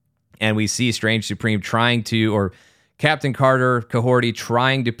 And we see Strange Supreme trying to, or Captain Carter, Kahorti,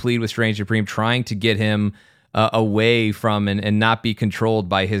 trying to plead with Strange Supreme, trying to get him away from and not be controlled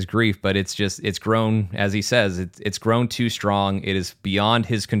by his grief. But it's grown, as he says, it's grown too strong. It is beyond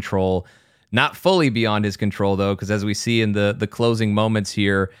his control. Not fully beyond his control, though, because as we see in the closing moments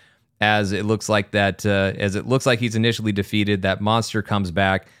here, as it looks like he's initially defeated, that monster comes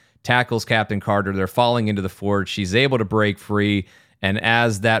back, tackles Captain Carter. They're falling into the forge. She's able to break free. And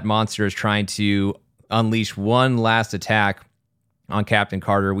as that monster is trying to unleash one last attack on Captain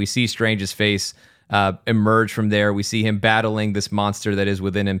Carter, we see Strange's face emerge from there. We see him battling this monster that is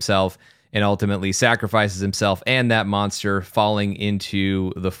within himself, and ultimately sacrifices himself and that monster, falling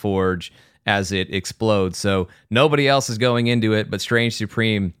into the forge as it explodes. So nobody else is going into it, but Strange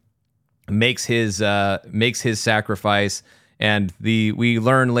Supreme makes his sacrifice. And we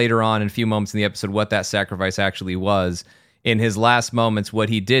learn later on in a few moments in the episode what that sacrifice actually was. In his last moments, what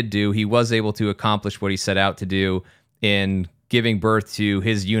he did do, he was able to accomplish what he set out to do in giving birth to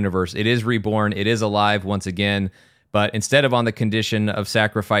his universe. It is reborn. It is alive once again. But instead of on the condition of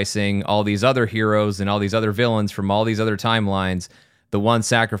sacrificing all these other heroes and all these other villains from all these other timelines, the one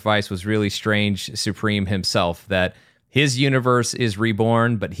sacrifice was really Strange Supreme himself, that his universe is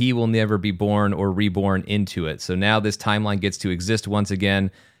reborn, but he will never be born or reborn into it. So now this timeline gets to exist once again,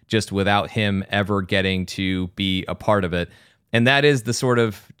 just without him ever getting to be a part of it. And that is the sort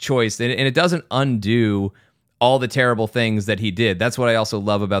of choice. And it doesn't undo all the terrible things that he did. That's what I also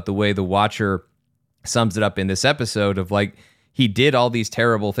love about the way the Watcher sums it up in this episode of, like, he did all these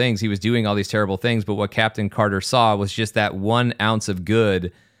terrible things. He was doing all these terrible things, but what Captain Carter saw was just that 1 ounce of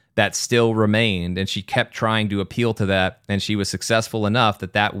good that still remained, and she kept trying to appeal to that, and she was successful enough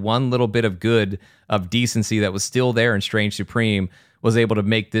that one little bit of good, of decency that was still there in Strange Supreme, was able to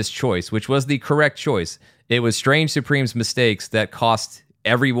make this choice, which was the correct choice. It was Strange Supreme's mistakes that cost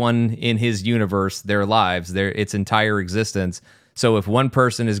everyone in his universe their lives, its entire existence. So if one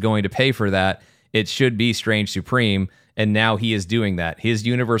person is going to pay for that, it should be Strange Supreme, and now he is doing that. His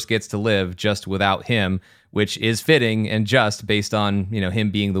universe gets to live just without him, which is fitting and just based on, him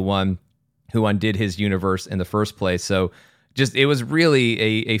being the one who undid his universe in the first place. So just, it was really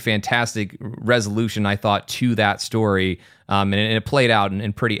a fantastic resolution, I thought, to that story. And it played out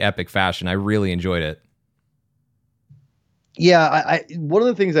in pretty epic fashion. I really enjoyed it. Yeah, I one of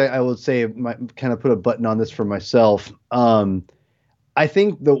the things I would say, kind of put a button on this for myself. I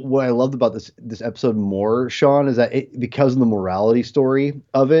think what I loved about this episode more, Sean, is that because of the morality story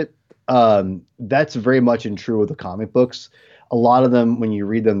of it, that's very much true with the comic books. A lot of them, when you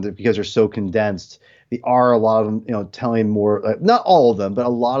read them, because they're so condensed, they are a lot of them, telling more. Not all of them, but a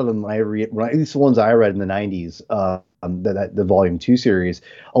lot of them. At least the ones I read in the '90s, the Volume 2 series,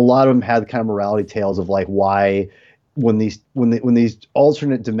 a lot of them had kind of morality tales of like why when these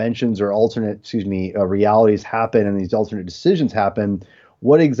alternate dimensions or alternate, realities happen and these alternate decisions happen,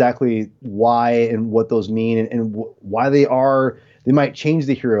 what exactly, why, and what those mean, and why they might change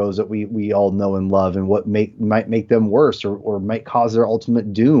the heroes that we all know and love, and what might make them worse, or might cause their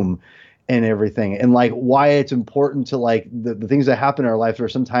ultimate doom and everything, and like why it's important to like the things that happen in our lives are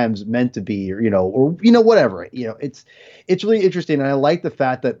sometimes meant to be, or whatever, it's really interesting. And I like the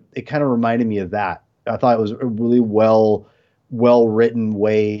fact that it kind of reminded me of that. I thought it was a really well written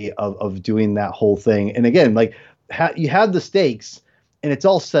way of doing that whole thing. And again, like you have the stakes and it's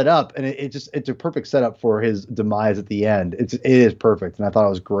all set up, and it's a perfect setup for his demise at the end. It is perfect, and I thought it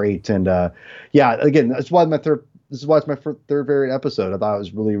was great. And yeah, again, this is why it's my third favorite episode. I thought it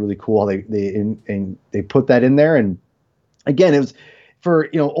was really, really cool how they put that in there. And again, it was for,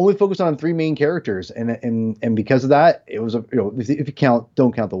 only focused on three main characters, and because of that, it was if you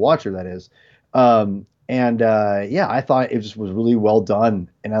don't count the Watcher, that is. Yeah, I thought it just was really well done,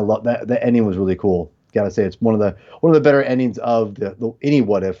 and I love that the ending was really cool. Gotta say, it's one of the better endings of any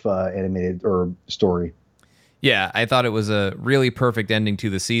What If animated or story. Yeah, I thought it was a really perfect ending to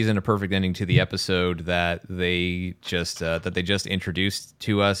the season, a perfect ending to the episode that they just introduced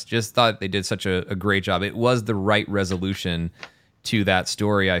to us. Just thought they did such a great job. It was the right resolution to that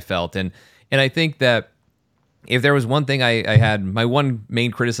story, I felt, and I think that if there was one thing I had, my one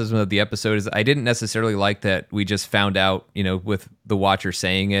main criticism of the episode is I didn't necessarily like that we just found out, with the Watcher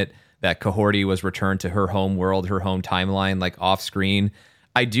saying it, that Kahorti was returned to her home world, her home timeline, like off screen.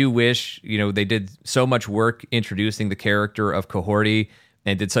 I do wish, they did so much work introducing the character of Kahorti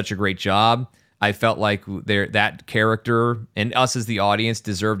and did such a great job. I felt like that character and us as the audience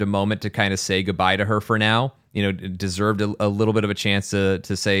deserved a moment to kind of say goodbye to her for now. Deserved a little bit of a chance to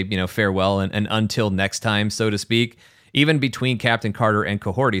say, farewell and until next time, so to speak. Even between Captain Carter and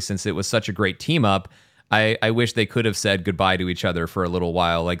Kahorti, since it was such a great team up, I wish they could have said goodbye to each other for a little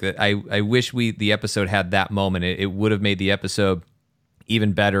while. Like I wish the episode had that moment. It would have made the episode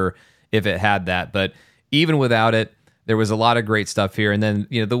even better if it had that. But even without it, there was a lot of great stuff here. And then,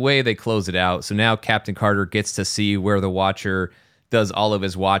 the way they close it out. So now Captain Carter gets to see where the Watcher does all of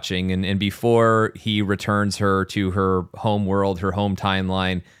his watching. And before he returns her to her home world, her home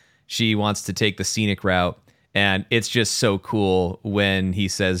timeline, she wants to take the scenic route. And it's just so cool when he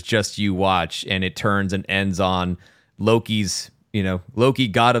says, "Just you watch," and it turns and ends on Loki's, Loki,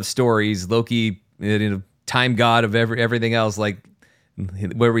 god of stories, Loki, time god of everything else, like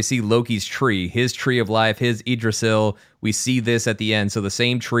where we see Loki's tree, his tree of life, his Yggdrasil. We see this at the end. So the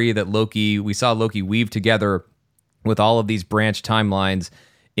same tree that we saw Loki weave together with all of these branch timelines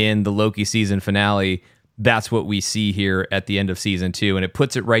in the Loki season finale. That's what we see here at the end of season 2. And it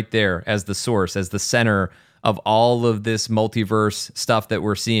puts it right there as the source, as the center of all of this multiverse stuff that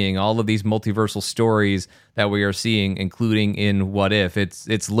we're seeing, all of these multiversal stories that we are seeing, including in What If.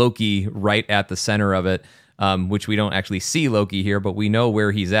 It's Loki right at the center of it, which we don't actually see Loki here, but we know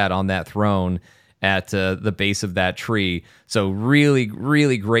where he's at on that throne at the base of that tree. So really,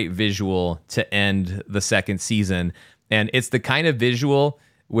 really great visual to end the second season. And it's the kind of visual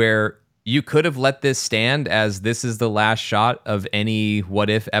where you could have let this stand as this is the last shot of any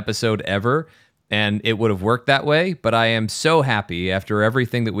What If episode ever, and it would have worked that way. But I am so happy after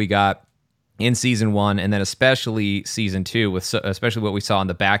everything that we got in season 1, and then especially season 2, especially what we saw in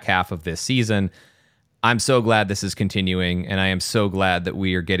the back half of this season. I'm so glad this is continuing, and I am so glad that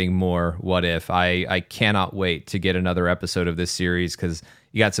we are getting more What If. I cannot wait to get another episode of this series, because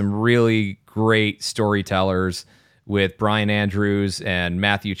you got some really great storytellers with Brian Andrews and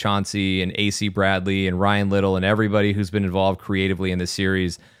Matthew Chauncey and AC Bradley and Ryan Little and everybody who's been involved creatively in this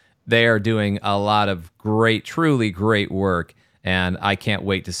series. They are doing a lot of great, truly great work, and I can't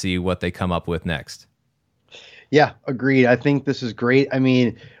wait to see what they come up with next. Yeah, agreed. I think this is great. I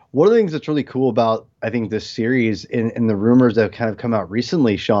mean, one of the things that's really cool about, I think, this series and the rumors that have kind of come out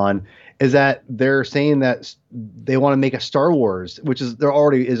recently, Sean, is that they're saying that they want to make a Star Wars, there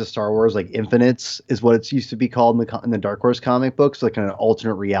already is a Star Wars, like Infinites is what it's used to be called in the Dark Horse comic books, like an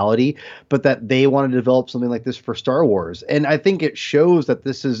alternate reality, but that they want to develop something like this for Star Wars. And I think it shows that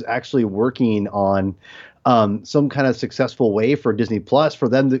this is actually working on some kind of successful way for Disney Plus, for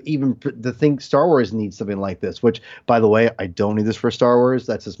them to think Star Wars needs something like this, which, by the way, I don't need this for Star Wars.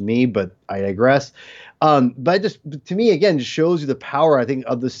 That's just me, but I digress. But to me, again, just shows you the power, I think,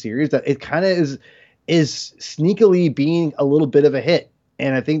 of the series, that it kind of is sneakily being a little bit of a hit.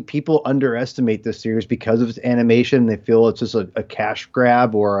 And I think people underestimate this series because of its animation. They feel it's just a cash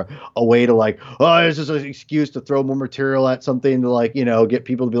grab or a way to it's just an excuse to throw more material at something to get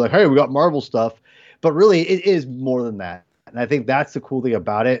people to be like, hey, we got Marvel stuff. But really, it is more than that. And I think that's the cool thing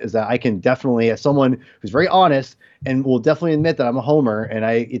about it, is that I can definitely, as someone who's very honest and will definitely admit that I'm a homer and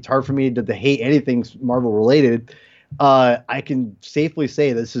it's hard for me to hate anything Marvel related. I can safely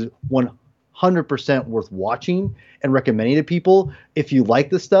say this is 100% worth watching and recommending to people. If you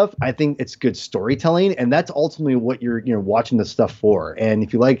like this stuff, I think it's good storytelling, and that's ultimately what you're watching this stuff for. And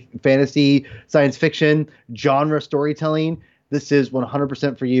if you like fantasy, science fiction, genre storytelling, this is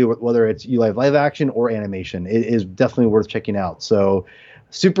 100% for you, whether it's you like live action or animation. It is definitely worth checking out. So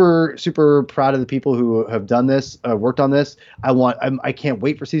super, super proud of the people who have done this, worked on this. I can't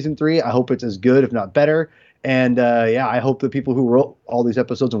wait for season 3. I hope it's as good, if not better. And I hope the people who wrote all these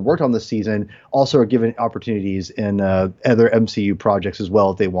episodes and worked on this season also are given opportunities in other MCU projects as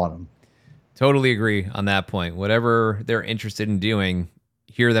well if they want them. Totally agree on that point. Whatever they're interested in doing,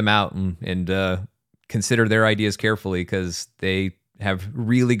 hear them out and consider their ideas carefully, because they have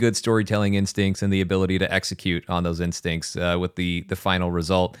really good storytelling instincts and the ability to execute on those instincts with the final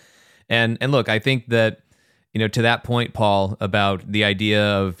result. And look, I think that, to that point, Paul, about the idea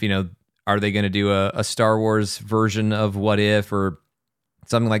of, are they going to do a Star Wars version of What If or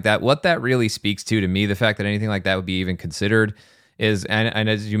something like that? What that really speaks to me, the fact that anything like that would be even considered is, and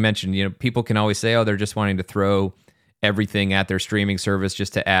as you mentioned, people can always say, oh, they're just wanting to throw everything at their streaming service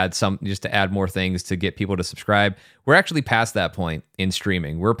just to add more things to get people to subscribe. We're actually past that point in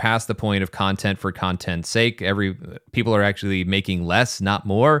streaming. We're past the point of content for content's sake. People are actually making less, not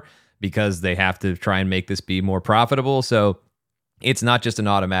more, because they have to try and make this be more profitable. So it's not just an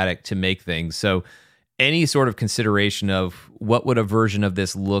automatic to make things. So any sort of consideration of what would a version of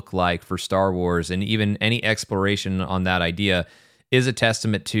this look like for Star Wars, and even any exploration on that idea, is a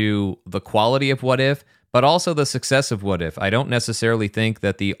testament to the quality of What If, but also the success of What If. I don't necessarily think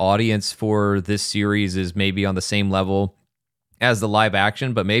that the audience for this series is maybe on the same level as the live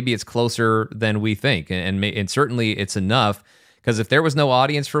action, but maybe it's closer than we think. And certainly it's enough, because if there was no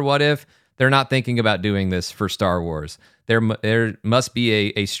audience for What If, they're not thinking about doing this for Star Wars. There must be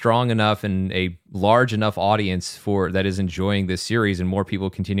a strong enough and a large enough audience that is enjoying this series, and more people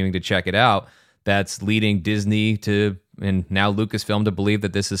continuing to check it out, that's leading Disney to, and now Lucasfilm, to believe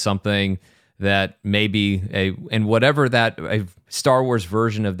that this is something that maybe and whatever that a Star Wars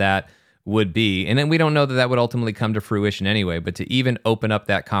version of that would be. And then we don't know that would ultimately come to fruition anyway, but to even open up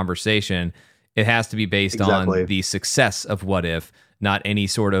that conversation, it has to be based on the success of What If, not any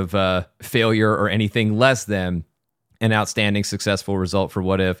sort of failure or anything less than an outstanding successful result for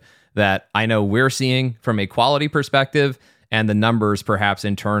What If that I know we're seeing from a quality perspective, and the numbers perhaps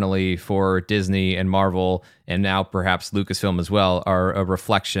internally for Disney and Marvel, and now perhaps Lucasfilm as well, are a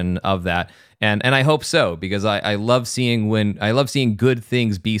reflection of that. And I hope so, because I love seeing good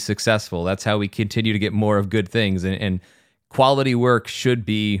things be successful. That's how we continue to get more of good things, and quality work should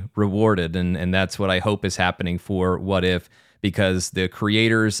be rewarded. And that's what I hope is happening for What If, because the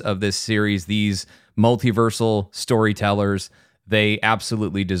creators of this series, these multiversal storytellers, they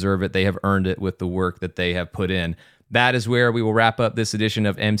absolutely deserve it. They have earned it with the work that they have put in. That is where we will wrap up this edition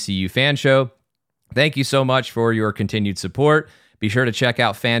of MCU Fan Show. Thank you so much for your continued support. Be sure to check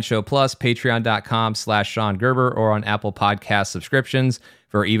out Fan Show Plus, patreon.com/Sean Gerber, or on Apple Podcast subscriptions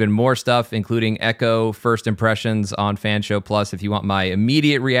for even more stuff, including Echo First Impressions on Fan Show Plus. If you want my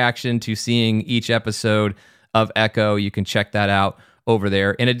immediate reaction to seeing each episode of Echo, you can check that out over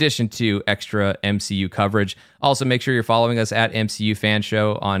there, in addition to extra MCU coverage. Also, make sure you're following us at MCU Fan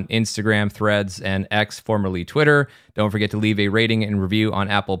Show on Instagram, Threads, and X, formerly Twitter. Don't forget to leave a rating and review on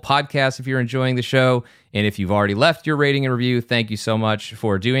Apple Podcasts if you're enjoying the show. And if you've already left your rating and review, thank you so much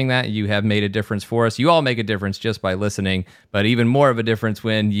for doing that. You have made a difference for us. You all make a difference just by listening, but even more of a difference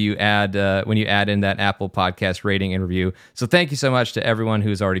when you add in that Apple Podcast rating and review. So thank you so much to everyone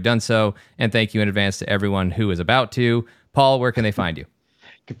who's already done so, and thank you in advance to everyone who is about to. Paul, where can they find you?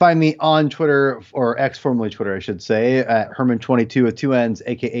 You can find me on Twitter, or X, formerly Twitter, I should say, at Herman22 with 2 N's,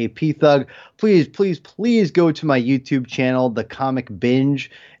 aka P-Thug. Please, please, please go to my YouTube channel, The Comic Binge,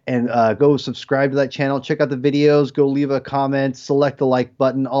 and go subscribe to that channel. Check out the videos. Go leave a comment. Select the like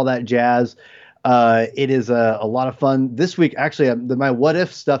button. All that jazz. It is a lot of fun. This week, actually, my What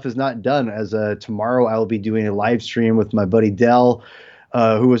If stuff is not done, as tomorrow I will be doing a live stream with my buddy Dell,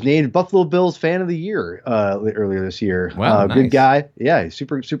 who was named Buffalo Bills Fan of the Year earlier this year. Wow, nice. Good guy. Yeah,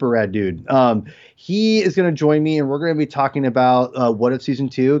 super, super rad dude. He is going to join me, and we're going to be talking about What If Season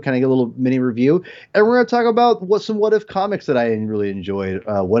 2, kind of get a little mini review. And we're going to talk about some What If comics that I really enjoyed.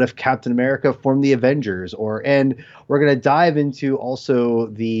 What if Captain America formed the Avengers? And we're going to dive into also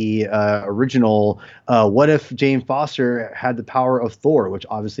the original What If Jane Foster had the power of Thor, which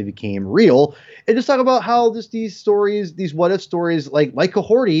obviously became real. And just talk about how these stories, these What If stories, like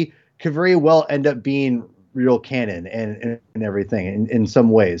Kahorti, could very well end up being real canon and everything in some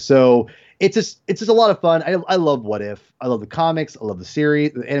ways. So it's just a lot of fun. I love What If. I love the comics. I love the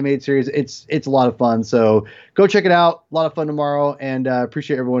series, the animated series. It's a lot of fun. So go check it out. A lot of fun tomorrow, and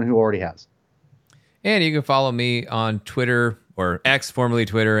appreciate everyone who already has. And you can follow me on Twitter, or X, formerly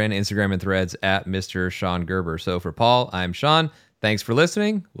Twitter, and Instagram and Threads at Mr. Sean Gerber. So for Paul, I'm Sean. Thanks for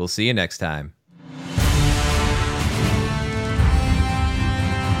listening. We'll see you next time.